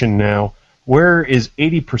production now? Where is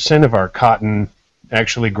 80% of our cotton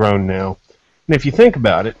actually grown now? And if you think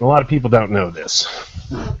about it, a lot of people don't know this.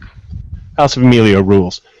 House of Emilio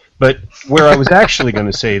rules. But where I was actually going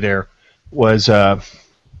to say there was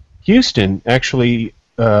Houston, actually,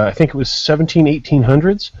 I think it was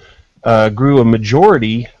 1800s, grew a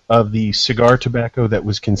majority of the cigar tobacco that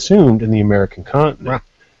was consumed in the American continent. Wow.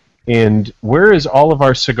 And where is all of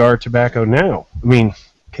our cigar tobacco now? I mean,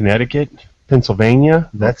 Connecticut, Pennsylvania,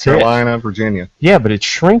 that's North Carolina, Virginia. Yeah, but it's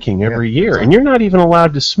shrinking every year, exactly. and you're not even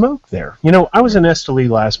allowed to smoke there. You know, I was in Esteli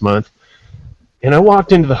last month, and I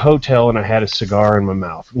walked into the hotel, and I had a cigar in my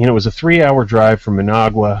mouth. You know, it was a 3-hour drive from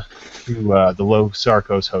Managua to the Los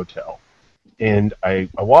Sarcos Hotel. And I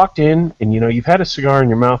walked in, and, you know, you've had a cigar in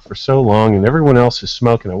your mouth for so long, and everyone else is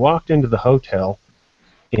smoking. I walked into the hotel,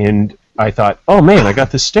 and I thought, oh, man, I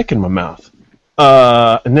got this stick in my mouth.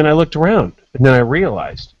 And then I looked around, and then I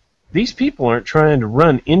realized these people aren't trying to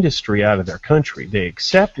run industry out of their country. They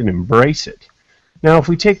accept and embrace it. Now, if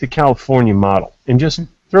we take the California model and just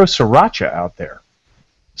throw Sriracha out there,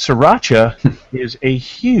 Sriracha is a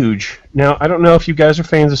huge... Now, I don't know if you guys are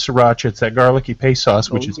fans of Sriracha. It's that garlicky paste sauce,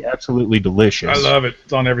 which is absolutely delicious. I love it.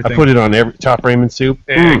 It's on everything. I put it on every top ramen soup.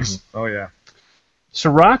 Eggs. Oh, yeah.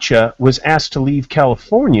 Sriracha was asked to leave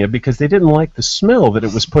California because they didn't like the smell that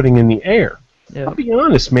it was putting in the air. Yeah. I'll be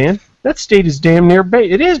honest, man. That state is damn near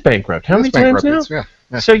it is bankrupt. How many times now?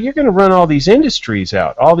 Yeah. So you're going to run all these industries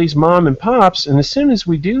out, all these mom and pops, and as soon as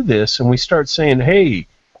we do this and we start saying, hey,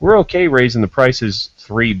 we're okay raising the prices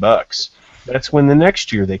 $3, that's when the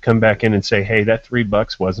next year they come back in and say, hey, that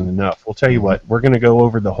 $3 wasn't enough. We'll tell you what, we're going to go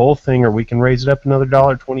over the whole thing, or we can raise it up another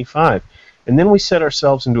 $1.25. And then we set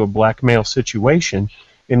ourselves into a blackmail situation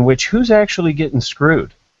in which who's actually getting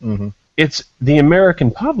screwed? Mm-hmm. It's the American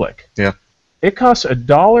public. Yeah. It costs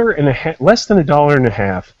 $1.50, less than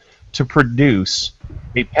 $1.50 to produce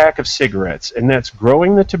a pack of cigarettes, and that's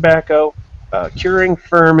growing the tobacco, curing,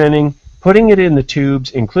 fermenting, putting it in the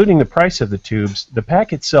tubes, including the price of the tubes, the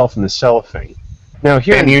pack itself, and the cellophane. Now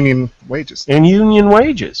here And union wages. And union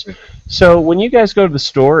wages. So when you guys go to the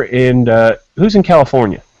store, and who's in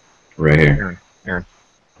California? Right here. Aaron.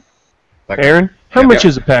 Aaron, how much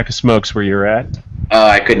is a pack of smokes where you're at?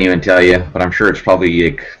 I couldn't even tell you, but I'm sure it's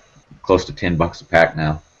probably like close to $10 a pack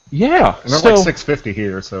now. Yeah. And they're like $6.50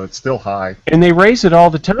 here, so it's still high. And they raise it all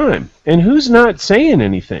the time. And who's not saying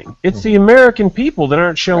anything? It's the American people that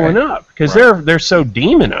aren't showing up because they're so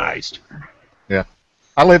demonized. Yeah.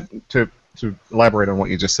 I lived, to elaborate on what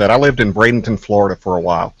you just said, I lived in Bradenton, Florida for a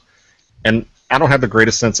while. And I don't have the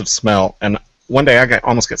greatest sense of smell. And one day I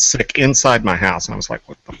almost got sick inside my house. And I was like,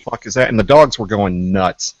 what the fuck is that? And the dogs were going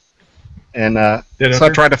nuts. And so I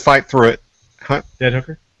tried to fight through it. Huh? Dead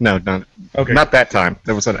hooker? No, Okay. not that time.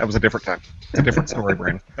 That was a different time. It's a different story,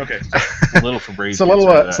 Brandon. Okay. A little Febreze.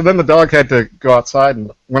 So then the dog had to go outside and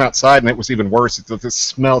went outside, and it was even worse. The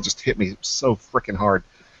smell just hit me so freaking hard.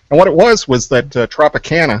 And what it was that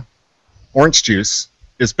Tropicana orange juice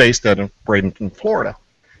is based out of Bradenton, Florida,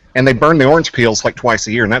 and they burn the orange peels like twice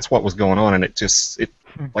a year, and that's what was going on. And it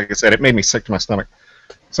like I said, it made me sick to my stomach.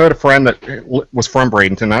 So I had a friend that was from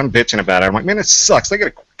Bradenton, and I'm bitching about it. I'm like, man, it sucks. They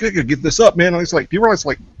gotta get this up, man. And he's like, do you realize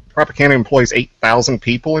like Tropicana employs 8,000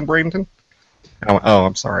 people in Bradenton? I went, oh,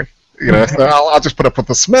 I'm sorry. You know, so I'll just put up with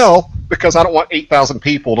the smell because I don't want 8,000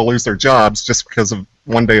 people to lose their jobs just because of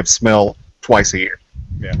one day of smell twice a year.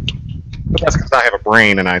 Yeah. But that's because I have a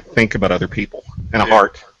brain and I think about other people and a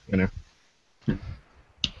heart, you know.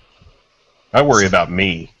 I worry about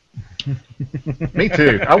me. Me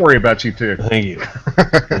too. I worry about you too. Thank you.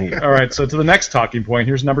 All right, so to the next talking point,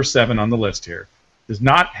 here's number 7 on the list here. Does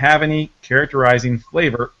not have any characterizing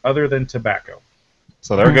flavor other than tobacco.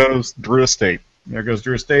 So there goes Drew Estate. There goes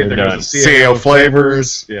Drew Estate. There Done. goes the CAO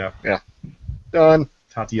flavors. Yeah. Done.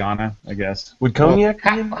 Tatiana, I guess. Would cognac?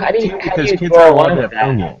 How do you because kids draw are a allowed line to with have that?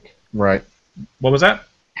 cognac. Right. What was that?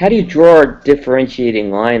 How do you draw a differentiating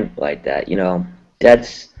line like that? You know,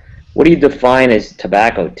 what do you define as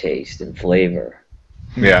tobacco taste and flavor?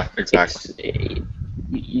 Yeah, exactly.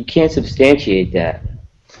 You can't substantiate that.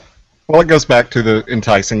 Well, it goes back to the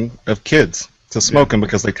enticing of kids to smoke them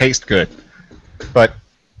because they taste good. But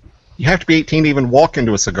you have to be 18 to even walk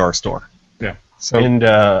into a cigar store. Yeah.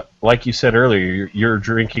 And like you said earlier, you're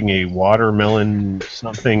drinking a watermelon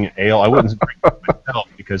something ale. I wouldn't drink it myself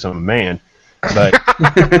because I'm a man, but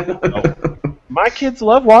my kids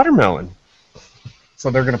love watermelon. So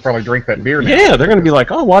they're going to probably drink that beer now. Yeah, they're going to be like,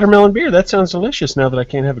 oh, watermelon beer, that sounds delicious now that I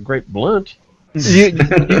can't have a grape blunt.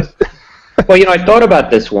 Well, I thought about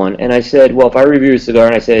this one, and I said, well, if I review a cigar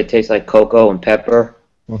and I said it tastes like cocoa and pepper,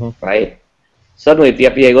 right? Suddenly, if the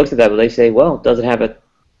FDA looks at that, they say, well, it doesn't have a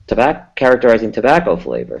characterizing tobacco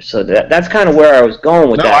flavor. So that's kind of where I was going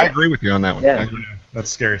with that. No, I agree with you on that one. Yeah. That's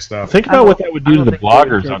scary stuff. Think about what that would do to the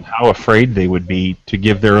bloggers on how afraid they would be to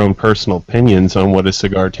give their own personal opinions on what a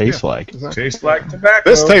cigar tastes like. Exactly. Tastes like tobacco.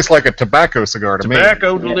 This tastes like a tobacco cigar to me.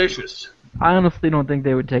 Tobacco delicious. I honestly don't think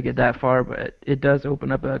they would take it that far, but it does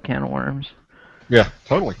open up a can of worms. Yeah,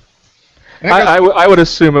 totally. I would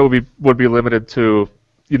assume it would be limited to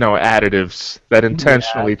additives that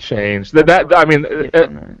intentionally change. I mean,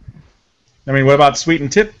 what about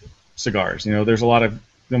sweetened tip cigars? There's a lot of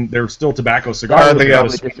them. They're still tobacco cigars.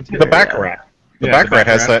 The Baccarat. The Baccarat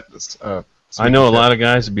has that. I know a lot of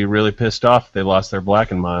guys would be really pissed off if they lost their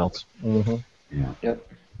Black and Milds. Mm-hmm. Yeah. Yep.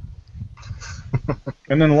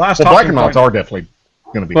 And then the last. Black and Milds are definitely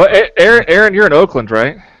going to be. Well, Aaron, you're in Oakland,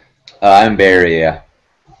 right? I'm Barry, yeah.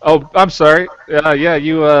 Oh, I'm sorry. Yeah,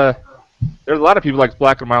 you. There's a lot of people like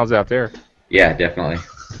Black and Milds out there. Yeah, definitely.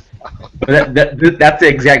 But that's the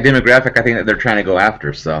exact demographic I think that they're trying to go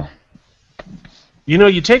after. So.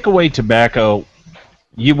 You take away tobacco,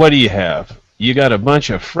 what do you have? You got a bunch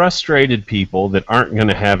of frustrated people that aren't going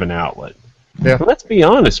to have an outlet. Yeah. But let's be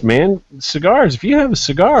honest, man. Cigars, if you have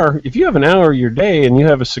an hour of your day and you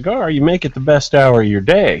have a cigar, you make it the best hour of your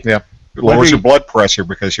day. Yeah. It lowers your blood pressure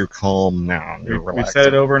because you're calm now. We said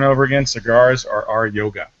it over and over again. Cigars are our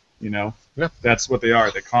yoga. Yeah. That's what they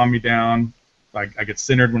are. They calm me down. I get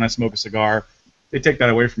centered when I smoke a cigar. They take that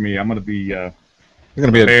away from me. I'm going to be. You're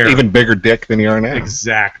going to be an even bigger dick than you are now.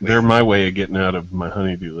 Exactly. They're my way of getting out of my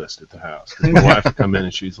honeydew list at the house. My wife would come in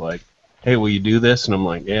and she's like, "Hey, will you do this?" And I'm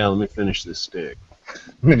like, "Yeah, let me finish this stick."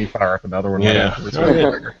 And then you fire up another one. Yeah.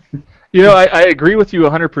 I agree with you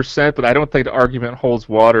 100%, but I don't think the argument holds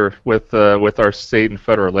water with our state and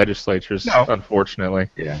federal legislatures, unfortunately.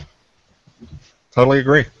 Yeah. Totally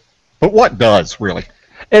agree. But what does, really?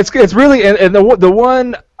 It's really, and the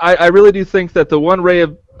one, I really do think that the one ray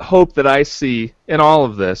of hope that I see in all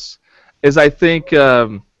of this is I think a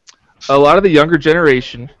lot of the younger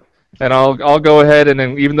generation, and I'll go ahead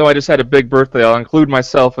and even though I just had a big birthday, I'll include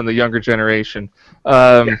myself in the younger generation.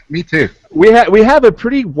 Me too. We have a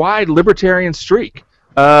pretty wide libertarian streak,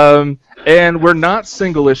 and we're not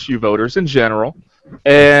single issue voters in general,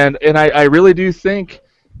 and I really do think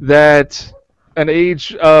that an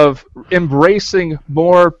age of embracing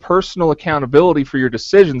more personal accountability for your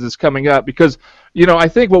decisions is coming up because I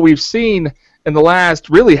think what we've seen in the last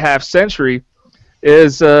really half century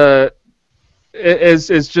is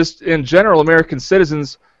just in general American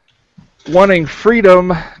citizens wanting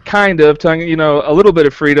freedom, kind of, a little bit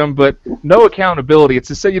of freedom, but no accountability. It's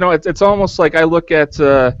to say, it's almost like I look at,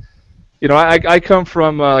 I come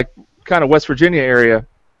from kind of West Virginia area,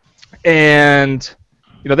 and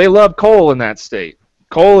they love coal in that state.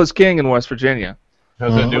 Coal is king in West Virginia.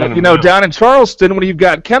 How's that doing? Down in Charleston, when you've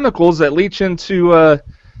got chemicals that leach into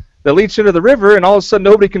the river, and all of a sudden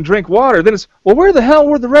nobody can drink water, then it's, well, where the hell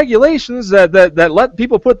were the regulations that let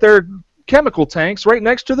people put their chemical tanks right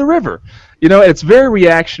next to the river? It's very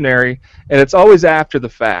reactionary, and it's always after the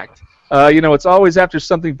fact. It's always after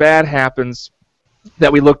something bad happens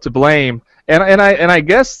that we look to blame. And I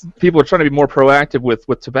guess people are trying to be more proactive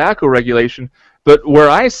with tobacco regulation, but where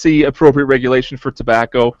I see appropriate regulation for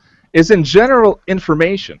tobacco is in general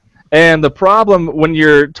information. And the problem when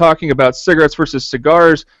you're talking about cigarettes versus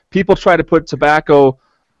cigars, people try to put tobacco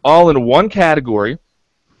all in one category,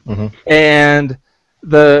 and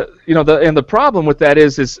the problem with that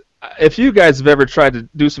is if you guys have ever tried to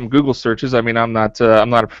do some Google searches, I'm not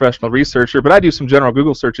a professional researcher, but I do some general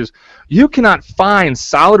Google searches. You cannot find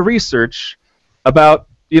solid research about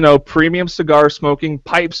premium cigar smoking,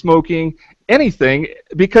 pipe smoking, anything,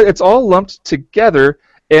 because it's all lumped together,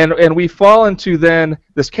 and we fall into then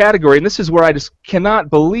this category, and this is where I just cannot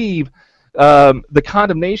believe the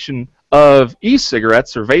condemnation of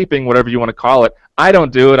e-cigarettes or vaping, whatever you want to call it. I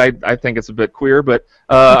don't do it. I think it's a bit queer, but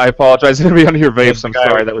I apologize to everybody on your vapes. I'm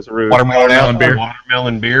sorry, that was rude.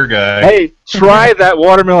 Watermelon beer guy. Hey, try that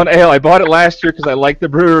watermelon ale. I bought it last year because I like the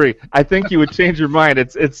brewery. I think you would change your mind.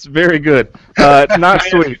 It's very good. Not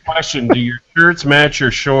sweet. Question: do your shirts match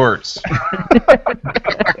your shorts?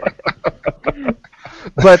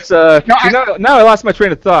 But now I lost my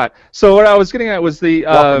train of thought. So what I was getting at was the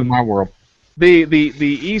Welcome to my world.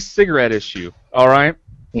 The e-cigarette issue. All right.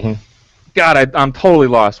 Mm-hmm. God, I'm totally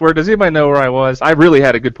lost. Where does anybody know where I was? I really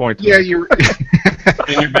had a good point. Yeah, you're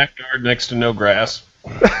in your backyard next to no grass.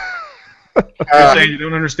 You're saying you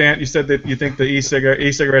don't understand. You said that you think the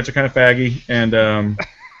e-cigarettes are kind of faggy, and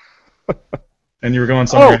you were going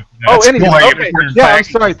somewhere. Anyway, okay. Yeah, I'm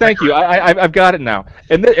sorry. Thank you. I've got it now.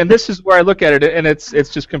 And this is where I look at it, and it's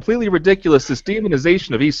just completely ridiculous, this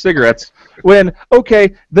demonization of e-cigarettes, when,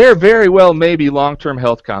 okay, there very well may be long-term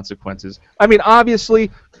health consequences. I mean, obviously,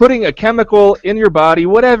 putting a chemical in your body,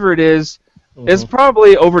 whatever it is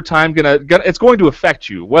probably over time it's going to affect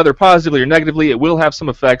you, whether positively or negatively. It will have some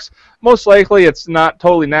effects. Most likely, it's not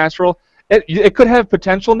totally natural. It could have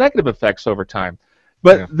potential negative effects over time.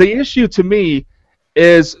 But the issue to me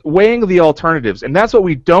is weighing the alternatives, and that's what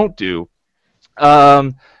we don't do,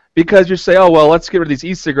 because you say, oh, well, let's get rid of these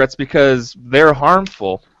e-cigarettes because they're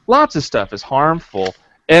harmful. Lots of stuff is harmful,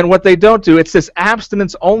 and what they don't do, it's this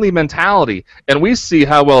abstinence-only mentality, and we see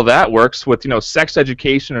how well that works with, sex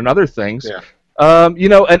education and other things. Yeah.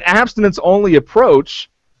 An abstinence-only approach,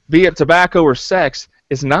 be it tobacco or sex,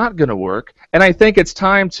 is not going to work, and I think it's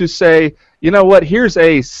time to say, you know what, here's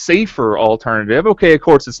a safer alternative. Okay, of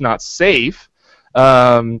course, it's not safe,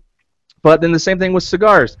 but then the same thing with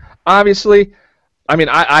cigars. Obviously, I mean,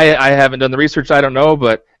 I haven't done the research, I don't know,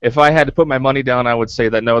 but if I had to put my money down, I would say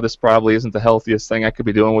that no, this probably isn't the healthiest thing I could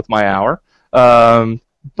be doing with my hour.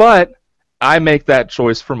 But I make that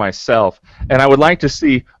choice for myself, and I would like to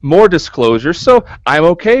see more disclosure, so I'm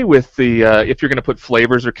okay with the, if you're going to put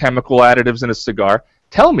flavors or chemical additives in a cigar,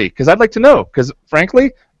 tell me, because I'd like to know, because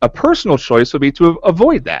frankly, a personal choice would be to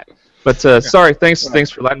avoid that. But sorry, thanks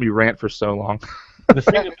for letting me rant for so long. The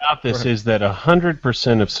thing about this is that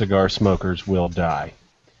 100% of cigar smokers will die.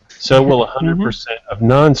 So will 100% of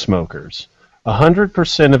non-smokers.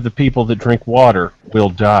 100% of the people that drink water will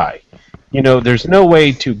die. There's no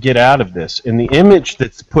way to get out of this. And the image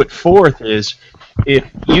that's put forth is, if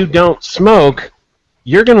you don't smoke,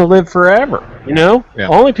 you're going to live forever.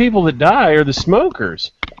 Only people that die are the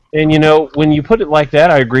smokers. And when you put it like that,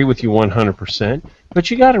 I agree with you 100%. But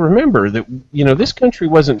you got to remember that this country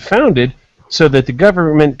wasn't founded so that the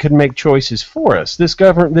government could make choices for us. This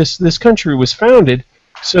country was founded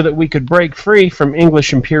so that we could break free from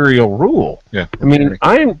English imperial rule. Yeah. I mean,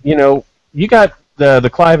 you got the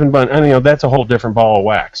Clive and Bun. That's a whole different ball of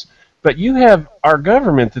wax. But you have our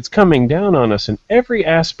government that's coming down on us in every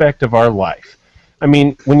aspect of our life. I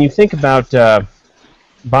mean, when you think about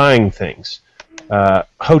buying things,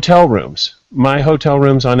 hotel rooms. My hotel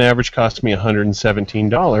rooms on average cost me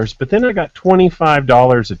 $117, but then I got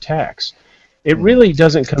 $25 of tax. It really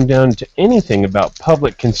doesn't come down to anything about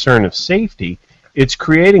public concern of safety. It's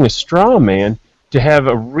creating a straw man to have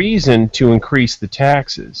a reason to increase the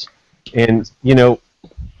taxes. And,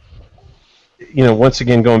 once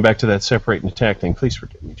again, going back to that separate and attack thing, please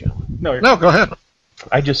forgive me, gentlemen. No, go ahead.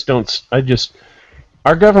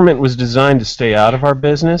 Our government was designed to stay out of our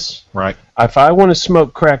business. Right. If I want to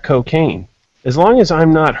smoke crack cocaine, as long as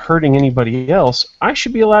I'm not hurting anybody else, I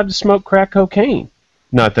should be allowed to smoke crack cocaine.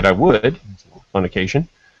 Not that I would, on occasion.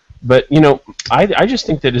 But, I just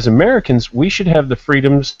think that as Americans, we should have the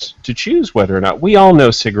freedoms to choose whether or not. We all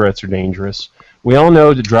know cigarettes are dangerous. We all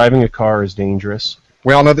know that driving a car is dangerous.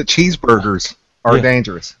 We all know that cheeseburgers are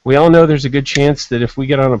dangerous. We all know there's a good chance that if we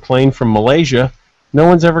get on a plane from Malaysia, no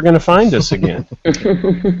one's ever going to find us again.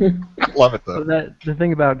 Love it, though. So the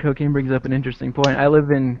thing about cocaine brings up an interesting point. I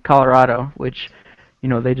live in Colorado, which,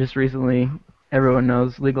 they just recently, everyone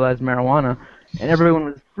knows, legalized marijuana. And everyone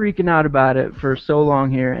was freaking out about it for so long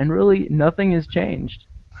here, and really nothing has changed.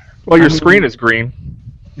 Well, your screen is green.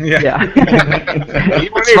 Yeah.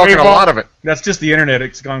 You've been smoking a lot of it. That's just the internet.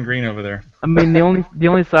 It's gone green over there. I mean, the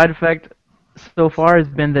only side effect so far has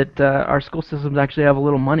been that our school systems actually have a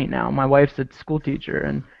little money now. My wife's a school teacher,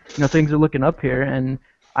 and things are looking up here. And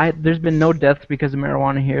there's been no deaths because of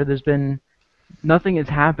marijuana here. Nothing has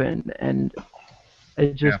happened, and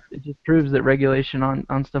it just proves that regulation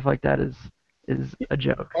on stuff like that is a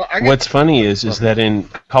joke. Well, what's funny is that in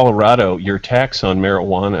Colorado, your tax on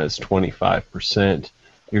marijuana is 25%.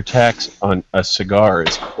 Your tax on a cigar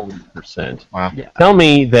is 40%. Wow. Yeah. Tell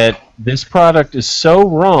me that this product is so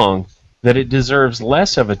wrong that it deserves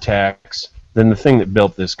less of a tax than the thing that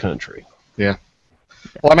built this country. Yeah.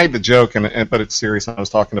 Well, I made the joke, but it's serious. I was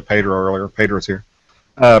talking to Pedro earlier. Pedro's here.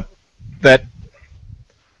 That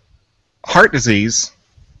heart disease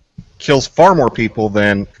kills far more people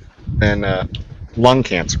than lung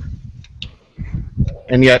cancer.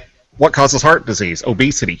 And yet, what causes heart disease?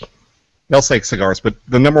 Obesity. They'll say cigars, but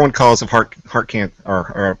the number one cause of heart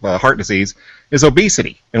disease is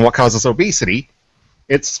obesity. And what causes obesity?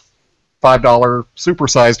 It's $5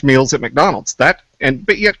 supersized meals at McDonald's.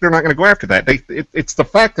 But yet they're not going to go after that. It's the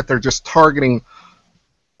fact that they're just targeting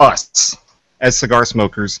us as cigar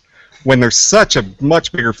smokers when there's such a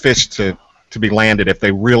much bigger fish to be landed if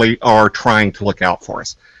they really are trying to look out for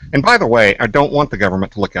us. And by the way, I don't want the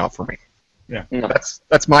government to look out for me. Yeah. No.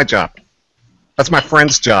 That's my job. That's my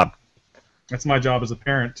friend's job. That's my job as a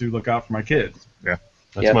parent, to look out for my kids. Yeah.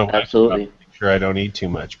 That's Yeah, my wife's absolutely. job, to make sure I don't eat too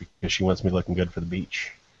much because she wants me looking good for the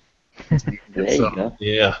beach. There you go.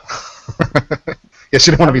 Yeah. Yeah,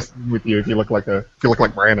 she don't want to be seen with you if you look like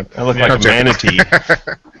Brandon. I look like a manatee.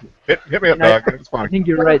 hit me up, dog. It's I fine. think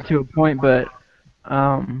you're right to a point, but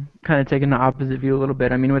kind of taking the opposite view a little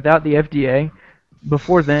bit. I mean, without the FDA,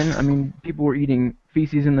 before then, I mean, people were eating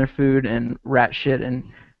feces in their food and rat shit, and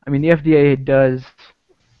I mean, the FDA does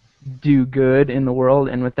do good in the world,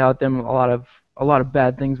 and without them, a lot of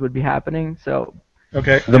bad things would be happening. So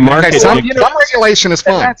Okay. The market. Okay, some regulation is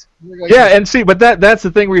fine. Yeah, and see, but that's the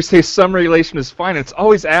thing where you say some regulation is fine. It's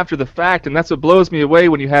always after the fact, and that's what blows me away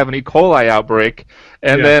when you have an E. coli outbreak,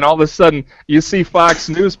 and then all of a sudden you see Fox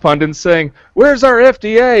News pundits saying, "Where's our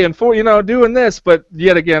FDA?" and doing this, but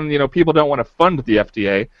yet again, people don't want to fund the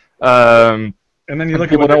FDA. And then you look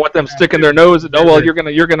People at don't want them sticking their nose. Oh well, you're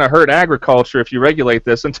gonna hurt agriculture if you regulate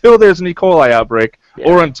this until there's an E. coli outbreak,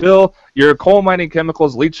 or until your coal mining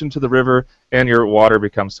chemicals leach into the river and your water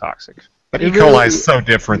becomes toxic. But E. coli is so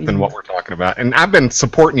different than what we're talking about. And I've been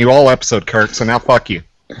supporting you all episode, Kirk, so now fuck you.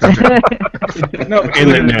 No, In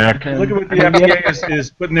the neck. look at what the FDA is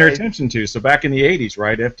putting their attention to. So back in the 80s,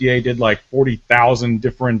 right, FDA did like 40,000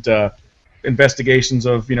 different investigations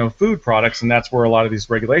of food products, and that's where a lot of these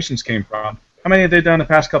regulations came from. How many have they done in the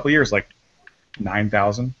past couple of years? Like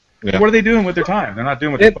 9,000. Yeah. What are they doing with their time? They're not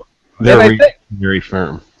doing what they're supposed They're very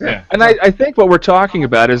firm. to. Yeah. And I think what we're talking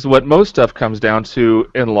about is what most stuff comes down to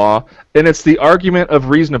in law, and it's the argument of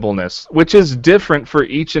reasonableness, which is different for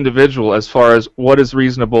each individual as far as what is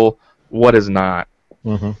reasonable, what is not.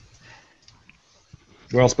 Mm-hmm.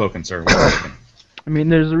 Well spoken, sir. Well spoken. I mean,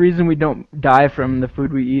 there's a reason we don't die from the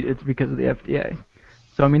food we eat. It's because of the FDA.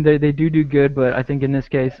 So I mean, they do good, but I think in this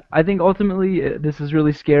case, I think ultimately this is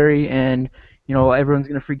really scary, and everyone's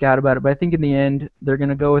gonna freak out about it. But I think in the end, they're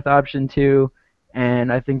gonna go with option 2,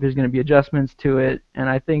 and I think there's gonna be adjustments to it, and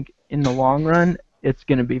I think in the long run, it's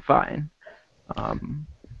gonna be fine. I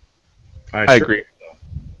agree.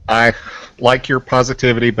 I like your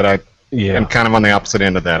positivity, but I am kind of on the opposite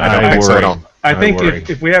end of that. I don't I think so at worry. all. I think worry.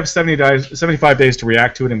 if we have 75 days to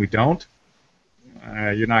react to it and we don't,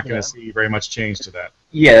 you're not going to see very much change to that.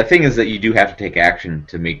 Yeah, the thing is that you do have to take action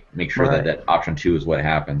to make sure Right. that option 2 is what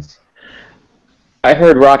happens. I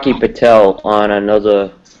heard Rocky Patel on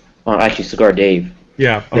actually Cigar Dave.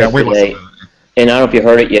 Yeah. Yeah, we yesterday, and I don't know if you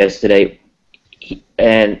heard it yesterday.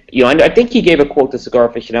 I think he gave a quote to Cigar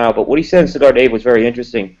Aficionado, but what he said in Cigar Dave was very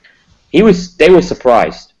interesting. They were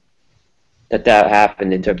surprised that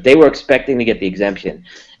happened. They were expecting to get the exemption,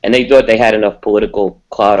 and they thought they had enough political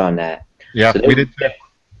clout on that. Yeah, So we did.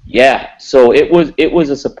 Yeah, so it was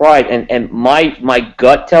a surprise, and my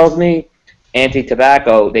gut tells me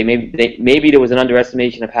anti-tobacco. Maybe there was an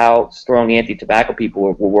underestimation of how strong anti-tobacco people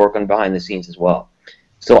were working behind the scenes as well.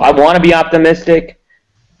 So I want to be optimistic,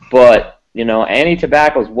 but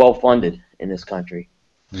anti-tobacco is well funded in this country.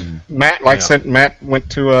 Matt, Matt went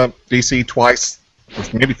to D.C. twice,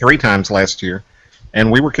 maybe 3 times last year,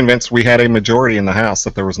 and we were convinced we had a majority in the House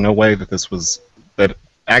that there was no way that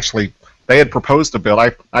actually they had proposed a bill,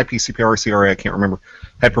 IPCPR or CRA, I can't remember,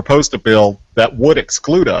 had proposed a bill that would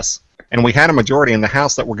exclude us, and we had a majority in the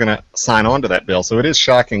House that were going to sign on to that bill. So it is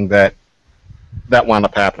shocking that wound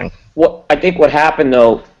up happening. I think what happened,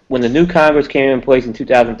 though, when the new Congress came in place in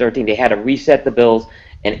 2013, they had to reset the bills,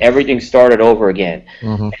 and everything started over again.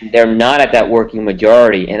 Mm-hmm. And they're not at that working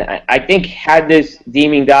majority. And I think had this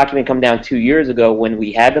deeming document come down 2 years ago when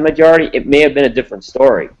we had the majority, it may have been a different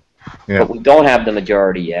story. Yeah. But we don't have the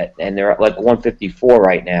majority yet, and they're at like 154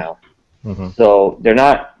 right now. Mm-hmm. So they're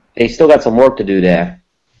not. They still got some work to do there.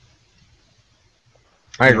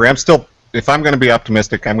 I agree. If I'm going to be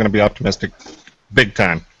optimistic, I'm going to be optimistic big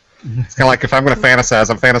time. It's kind of like if I'm going to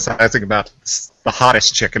fantasize, I'm fantasizing about the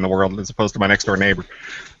hottest chick in the world as opposed to my next door neighbor.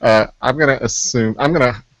 I'm going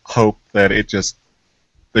to hope that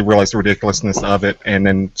they realize the ridiculousness of it and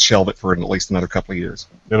then shelve it for at least another couple of years.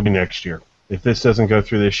 It'll be next year. If this doesn't go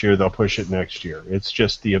through this year, they'll push it next year. It's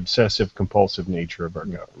just the obsessive compulsive nature of our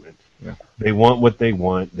government. Yeah. They want what they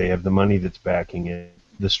want. They have the money that's backing it.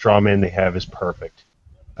 The straw man they have is perfect.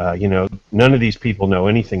 None of these people know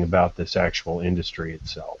anything about this actual industry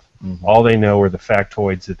itself. Mm-hmm. All they know are the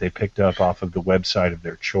factoids that they picked up off of the website of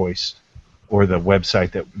their choice, or the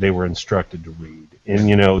website that they were instructed to read. And,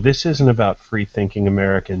 you know, this isn't about free-thinking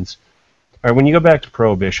Americans. All right, when you go back to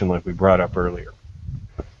Prohibition, like we brought up earlier,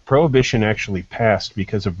 Prohibition actually passed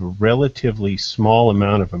because of a relatively small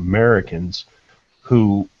amount of Americans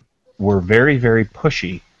who were very, very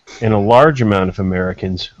pushy, and a large amount of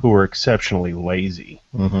Americans who were exceptionally lazy.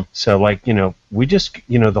 Mm-hmm. So, like, you know, we just,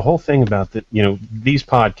 you know, the whole thing about the, you know, these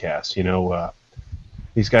podcasts, you know,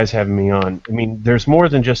 these guys having me on, I mean, there's more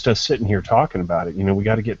than just us sitting here talking about it. You know, we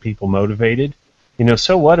got to get people motivated. You know,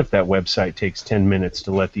 so what if that website takes 10 minutes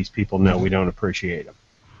to let these people know we don't appreciate them?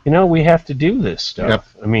 You know, we have to do this stuff.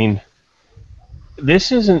 Yep. I mean,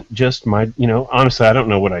 this isn't just my, you know, honestly, I don't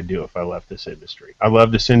know what I'd do if I left this industry. I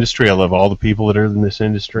love this industry. I love all the people that are in this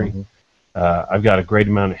industry. Mm-hmm. I've got a great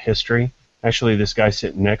amount of history. Actually, this guy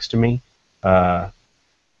sitting next to me,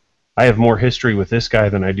 I have more history with this guy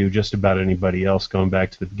than I do just about anybody else going back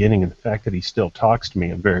to the beginning, and the fact that he still talks to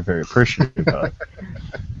me, I'm very, very appreciative of.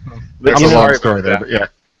 That's a long story there, but yeah.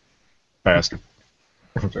 Bastard.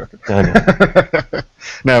 I'm joking. I know.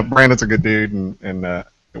 No, Brandon's a good dude, and it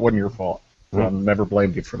wasn't your fault. So I'll never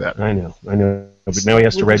blame you for that. I know. But now he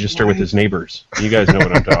has to register with his neighbors. You guys know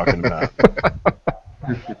what I'm talking about.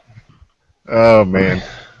 Oh, man.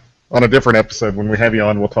 On a different episode, when we have you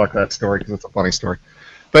on, we'll talk that story because it's a funny story.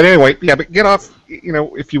 But anyway, yeah, but get off, you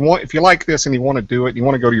know, if you like this and you want to do it, you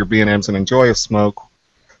want to go to your B&Ms and enjoy a smoke,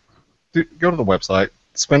 go to the website,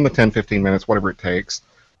 spend the 10, 15 minutes, whatever it takes.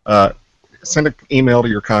 Send an email to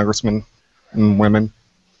your congressmen and women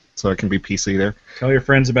so it can be PC there. Tell your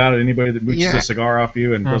friends about it. Anybody that mooches a cigar off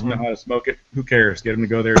you and doesn't know how to smoke it, who cares? Get them to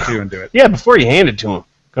go there too and do it. Yeah, before you hand it to them,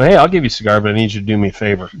 go, hey, I'll give you a cigar, but I need you to do me a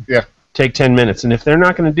favor. Yeah. Take 10 minutes. And if they're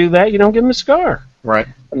not going to do that, you don't give them a cigar. Right.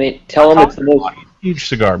 I mean, tell them it's the most... Huge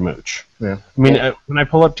cigar mooch. Yeah. I mean, when I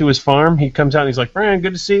pull up to his farm, he comes out and he's like, Brian,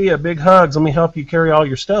 good to see you. Big hugs. Let me help you carry all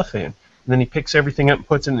your stuff in. And then he picks everything up and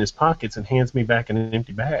puts it in his pockets and hands me back an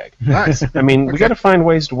empty bag. Nice. I mean, we got to find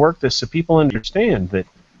ways to work this so people understand that,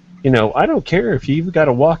 you know, I don't care if you've got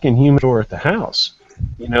a walk-in humidor at the house.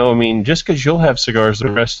 You know, I mean, just because you'll have cigars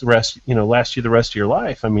the rest, you know, last you the rest of your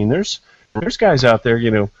life. I mean, there's guys out there,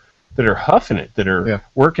 you know, that are huffing it, that are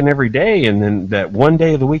working every day, and then that one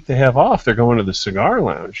day of the week they have off, they're going to the cigar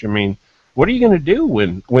lounge. I mean, what are you going to do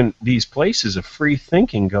when these places of free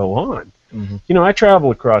thinking go on? Mm-hmm. You know, I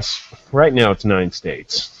travel across, right now it's 9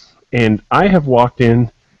 states, and I have walked in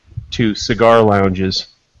to cigar lounges,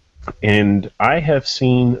 and I have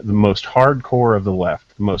seen the most hardcore of the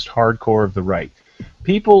left, the most hardcore of the right,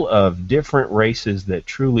 people of different races that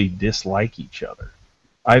truly dislike each other.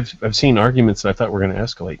 I've seen arguments that I thought were going to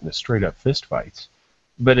escalate into straight-up fistfights.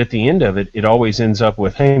 But at the end of it, it always ends up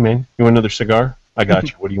with, hey, man, you want another cigar? I got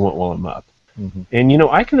you. What do you want while I'm up? Mm-hmm. And, you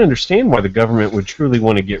know, I can understand why the government would truly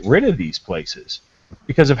want to get rid of these places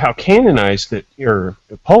because of how canonized or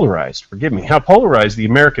polarized, how polarized the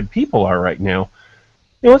American people are right now.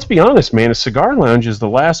 You know, let's be honest, man, a cigar lounge is the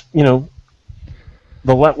last, you know,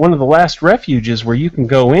 one of the last refuges where you can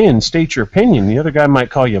go in, state your opinion. The other guy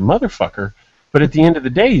might call you a motherfucker. But at the end of the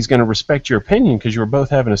day, he's going to respect your opinion because you were both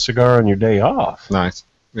having a cigar on your day off. Nice.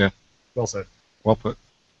 Yeah. Well said. Well put.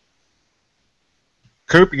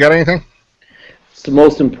 Coop, you got anything? It's the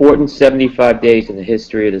most important 75 days in the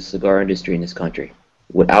history of the cigar industry in this country,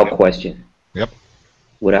 without question. Yep.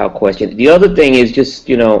 Without question. The other thing is just,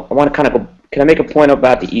 you know, I want to kind of can I make a point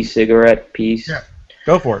about the e-cigarette piece? Yeah.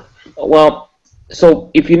 Go for it. Well,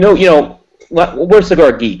 so if you know, we're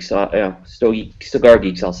cigar geeks, still cigar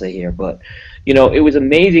geeks, I'll say here, but you know, it was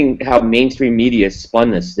amazing how mainstream media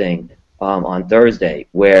spun this thing on Thursday,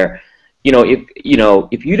 where you know,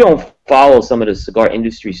 if you don't follow some of the cigar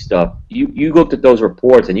industry stuff, you looked at those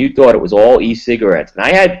reports and you thought it was all e-cigarettes. And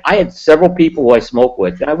I had several people who I smoke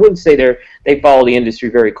with, and I wouldn't say they follow the industry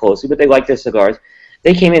very closely, but they like their cigars.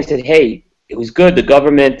 They came in and said, "Hey, it was good. The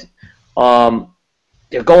government,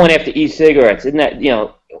 they're going after e-cigarettes. Isn't that, you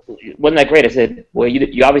know, wasn't that great?" I said, "Well,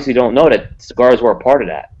 you obviously don't know that cigars were a part of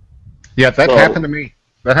that." Yeah, that happened to me.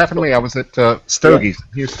 I was at Stogie's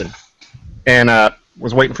in Houston, and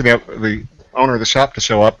was waiting for the owner of the shop to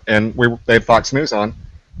show up, and they had Fox News on,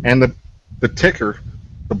 and the ticker,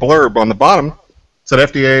 the blurb on the bottom said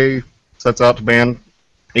FDA sets out to ban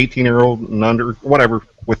 18-year-old and under, whatever,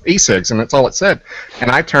 with e-cigs, and that's all it said.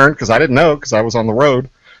 And I turned, because I didn't know, because I was on the road,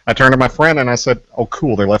 I turned to my friend and I said, "Oh,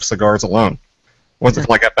 cool, they left cigars alone." Wasn't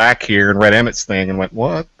until I got back here and read Emmett's thing and went,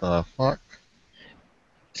 "What the fuck?"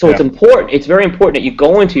 So it's important. It's very important that you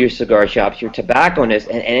go into your cigar shops, your tobacconists,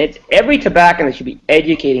 and it's every tobacconist should be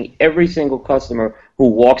educating every single customer who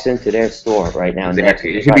walks into their store right now.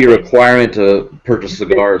 Exactly. It should be a requirement to purchase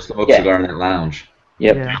cigars, smoke a cigar in that lounge.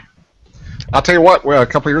 Yep. Yeah. I'll tell you what. Well, a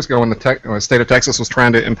couple of years ago, when the state of Texas was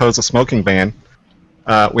trying to impose a smoking ban,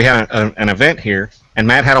 we had an event here, and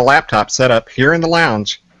Matt had a laptop set up here in the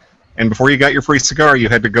lounge. And before you got your free cigar, you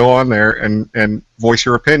had to go on there and voice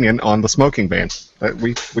your opinion on the smoking ban.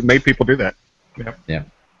 We made people do that. Yep. Yeah.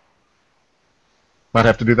 Might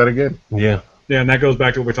have to do that again. Yeah. Yeah, and that goes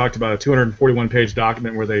back to what we talked about, a 241-page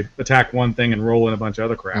document where they attack one thing and roll in a bunch of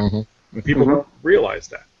other crap. Mm-hmm. And people don't realize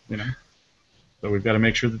that, you know. So we've got to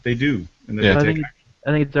make sure that they do. And that I they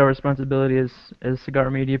think it's our responsibility as cigar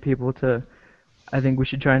media people to. I think we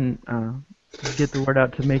should try and get the word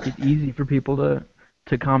out to make it easy for people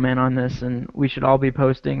to comment on this, and we should all be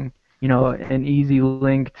posting, you know, an easy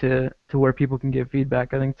link to where people can give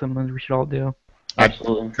feedback. I think something we should all do.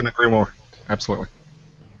 Absolutely. I couldn't agree more. Absolutely.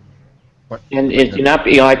 And if you're not,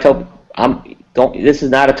 you know, I tell, this is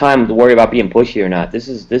not a time to worry about being pushy or not. This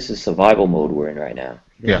is survival mode we're in right now.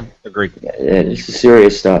 Yeah, agreed. It's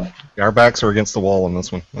serious stuff. Our backs are against the wall on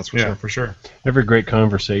this one. That's for sure. Yeah, for sure. Every great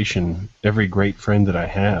conversation, every great friend that I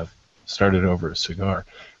have started over a cigar.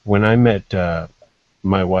 When I met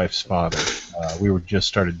my wife's father, we were just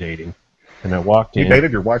started dating, and I walked in. You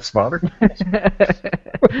dated your wife's father?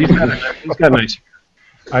 He's got nice.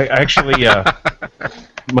 I actually,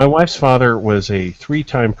 my wife's father was a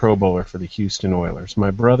 3-time Pro Bowler for the Houston Oilers.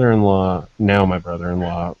 My brother-in-law,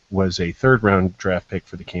 was a 3rd-round draft pick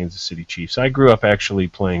for the Kansas City Chiefs. I grew up actually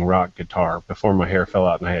playing rock guitar. Before my hair fell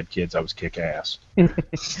out and I had kids, I was kick-ass.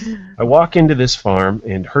 I walk into this farm,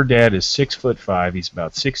 and her dad is 6'5". He's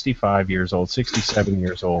about 65 years old, 67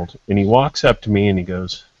 years old, and he walks up to me and he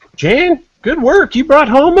goes, "Jan, good work. You brought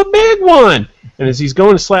home a big one." And as he's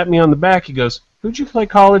going to slap me on the back, he goes, "Who'd you play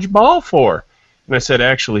college ball for?" And I said,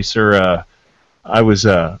 "Actually, sir, I was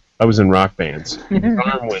in rock bands." His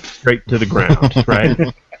arm went straight to the ground,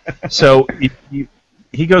 right? So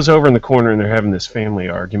he goes over in the corner, and they're having this family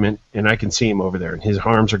argument, and I can see him over there, and his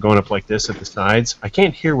arms are going up like this at the sides. I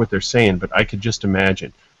can't hear what they're saying, but I could just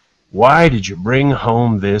imagine. Why did you bring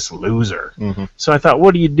home this loser? Mm-hmm. So I thought,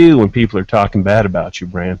 what do you do when people are talking bad about you,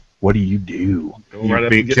 Bran? What do you do? Kill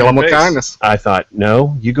them with kindness. I thought,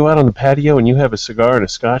 no, you go out on the patio and you have a cigar and a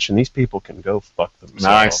scotch, and these people can go fuck themselves.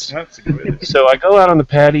 Nice. That's a good. So I go out on the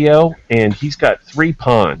patio, and he's got 3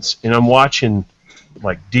 ponds, and I'm watching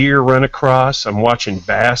like deer run across. I'm watching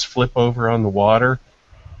bass flip over on the water,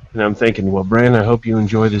 and I'm thinking, well, Bran, I hope you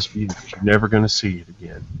enjoy this view, because you're never going to see it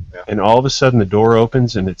again. Yeah. And all of a sudden, the door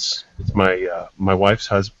opens, and it's my wife's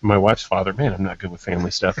father. Man, I'm not good with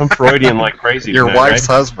family stuff. I'm Freudian like crazy. Your wife's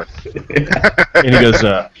right? husband. And he goes,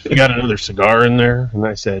 "You got another cigar in there?" And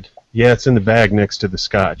I said, "Yeah, it's in the bag next to the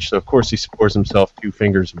scotch." So of course he pours himself 2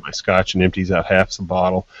 fingers of my scotch and empties out half the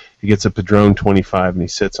bottle. He gets a Padron 25 and he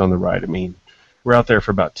sits on the right of me. We're out there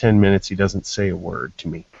for about 10 minutes. He doesn't say a word to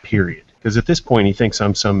me, period. Because at this point he thinks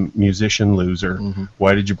I'm some musician loser. Mm-hmm.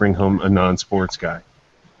 Why did you bring home a non-sports guy?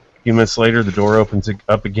 A few minutes later, the door opens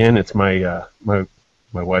up again. It's my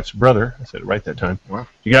wife's brother. I said it right that time. Wow.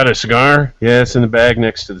 "You got a cigar?" "Yeah, it's in the bag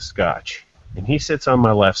next to the scotch." And he sits on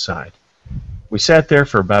my left side. We sat there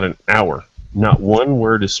for about an hour. Not one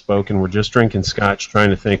word is spoken. We're just drinking scotch,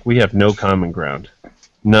 trying to think. We have no common ground.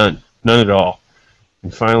 None at all.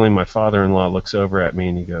 And finally, my father-in-law looks over at me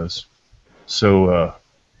and he goes, "So,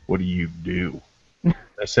 what do you do?"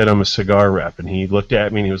 I said, "I'm a cigar rep." And he looked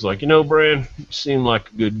at me and he was like, "You know, Bran, you seem like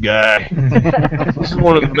a good guy. This is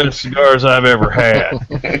one of the best cigars I've ever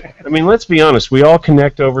had." I mean, let's be honest. We all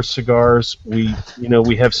connect over cigars. We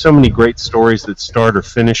have so many great stories that start or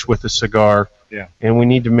finish with a cigar. Yeah. And we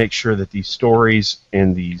need to make sure that these stories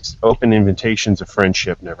and these open invitations of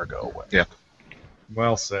friendship never go away. Yeah.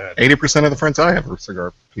 Well said. 80% of the friends I have are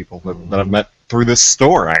cigar people that I've met through this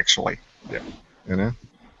store, actually. Yeah. You know?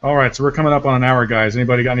 All right, so we're coming up on an hour, guys.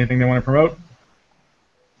 Anybody got anything they want to promote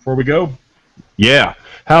before we go? Yeah,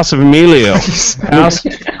 House of Emilio,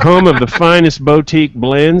 home of the finest boutique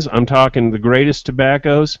blends. I'm talking the greatest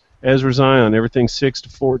tobaccos. Ezra Zion, everything 6 to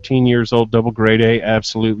 14 years old, double grade A,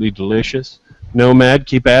 absolutely delicious. Nomad,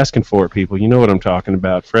 keep asking for it, people. You know what I'm talking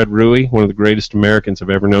about. Fred Rui, one of the greatest Americans I've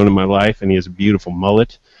ever known in my life, and he has a beautiful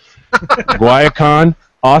mullet. Guayacon,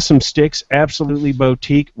 awesome sticks, absolutely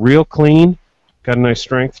boutique, real clean. Got a nice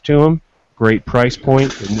strength to them, great price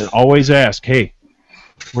point, and then always ask, "Hey,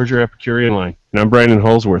 where's your Epicurean line?" And I'm Brandon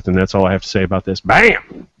Holsworth, and that's all I have to say about this.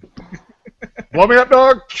 Bam! Blow me up,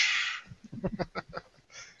 dog!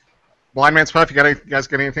 Blind Man's Puff, you guys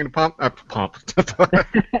got anything to pump? Pump. That's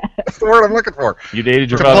the word I'm looking for. You dated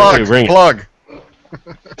your To father too, ring plug.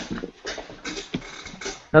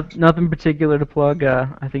 Nothing particular to plug.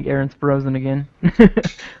 I think Aaron's frozen again.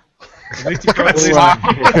 At least he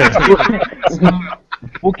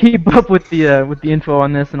we'll keep up with the info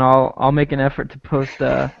on this, and I'll make an effort to post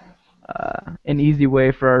an easy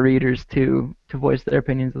way for our readers to voice their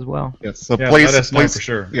opinions as well. Yes, so Yeah, please, let us know please, for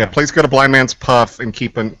sure. yeah, please go to Blind Man's Puff and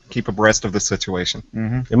keep abreast of the situation.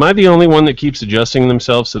 Mm-hmm. Am I the only one that keeps adjusting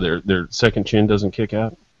themselves so their second chin doesn't kick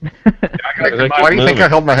out? Why do you think I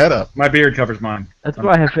held my head up? My beard covers mine. That's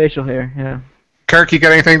why I have facial hair. Yeah. Kirk, you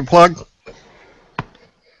got anything to plug?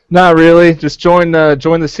 Not really. Just join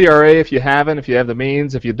the CRA if you haven't, if you have the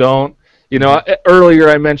means. If you don't, you know, earlier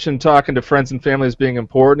I mentioned talking to friends and family as being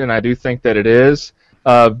important, and I do think that it is.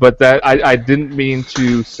 But that I didn't mean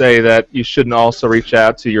to say that you shouldn't also reach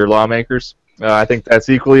out to your lawmakers. I think that's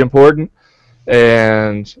equally important.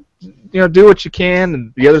 And you know, do what you can.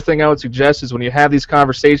 And the other thing I would suggest is when you have these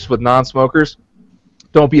conversations with non-smokers,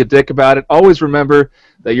 don't be a dick about it. Always remember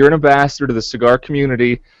that you're an ambassador to the cigar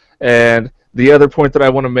community. And the other point that I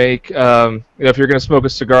want to make, you know, if you're going to smoke a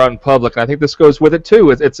cigar out in public, and I think this goes with it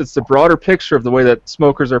too, it's the broader picture of the way that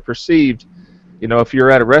smokers are perceived. You know, if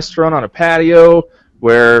you're at a restaurant on a patio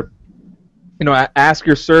where, you know, ask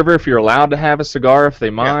your server if you're allowed to have a cigar, if they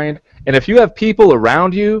mind. Yeah. And if you have people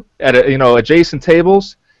around you at adjacent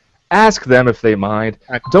tables, ask them if they mind.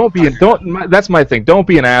 That's my thing. Don't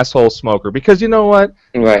be an asshole smoker, because you know what?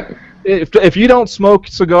 Right. If you don't smoke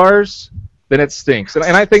cigars, then it stinks. And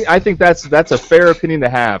I think that's a fair opinion to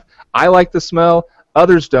have. I like the smell.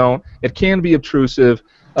 Others don't. It can be obtrusive.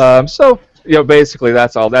 So you know, basically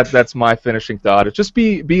that's all. That's my finishing thought. It's just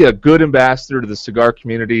be a good ambassador to the cigar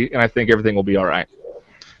community, and I think everything will be all right.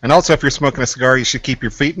 And also, if you're smoking a cigar, you should keep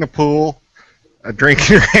your feet in the pool, a drink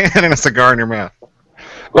in your hand, and a cigar in your mouth.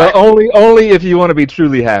 Well, right. only if you want to be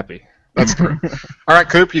truly happy. That's true. All right,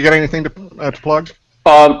 Coop, you got anything to plug?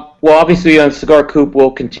 Well, obviously on Cigar Coop,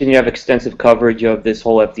 we'll continue to have extensive coverage of this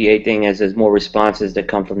whole FDA thing as there's more responses that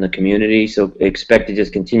come from the community. So expect to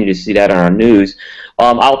just continue to see that on our news.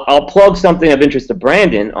 I'll plug something of interest to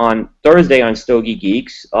Brandon. On Thursday on Stogie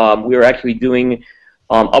Geeks, we are actually doing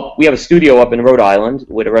we have a studio up in Rhode Island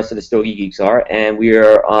where the rest of the Stogie Geeks are, and we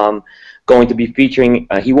are going to be featuring.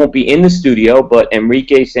 He won't be in the studio, but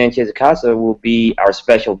Enrique Sanchez-Acasa will be our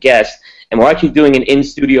special guest. And we're actually doing an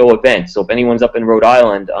in-studio event. So if anyone's up in Rhode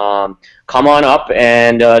Island, come on up,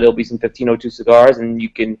 and there'll be some 1502 cigars, and you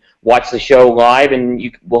can watch the show live,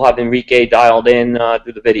 and we'll have Enrique dialed in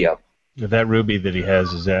through the video. That ruby that he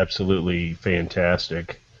has is absolutely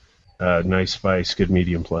fantastic. Nice spice, good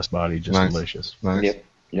medium plus body, just nice. Delicious. Nice.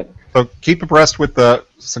 Yep. So keep abreast with the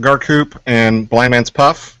Cigar Coop and Blind Man's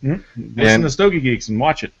Puff. Mm-hmm. Listen to Stogie Geeks and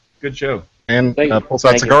watch it. Good show. And pulls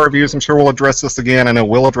out cigar reviews. I'm sure we'll address this again. I know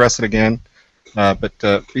we'll address it again. But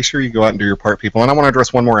be sure you go out and do your part, people. And I want to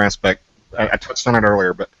address one more aspect. I touched on it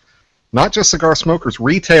earlier, but not just cigar smokers.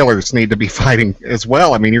 Retailers need to be fighting as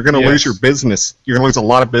well. I mean, you're going to lose your business. You're going to lose a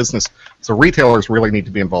lot of business. So retailers really need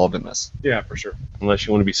to be involved in this. Yeah, for sure. Unless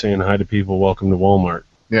you want to be saying hi to people, welcome to Walmart.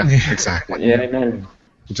 Yeah, exactly. Yeah, amen.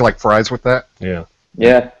 Would you like fries with that? Yeah.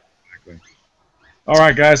 Yeah. All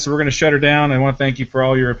right, guys, so we're going to shut her down. I want to thank you for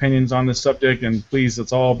all your opinions on this subject, and please,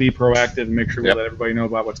 let's all be proactive and make sure we let everybody know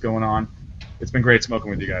about what's going on. It's been great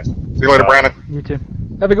smoking with you guys. See you later, Brandon. You too.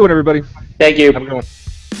 Have a good one, everybody. Thank you. Have a good one.